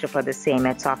 please register for the same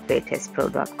at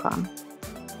softwaretestpro.com.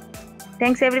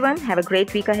 Thanks, everyone. Have a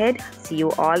great week ahead. See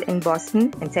you all in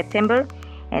Boston in September,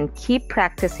 and keep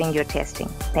practicing your testing.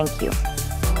 Thank you.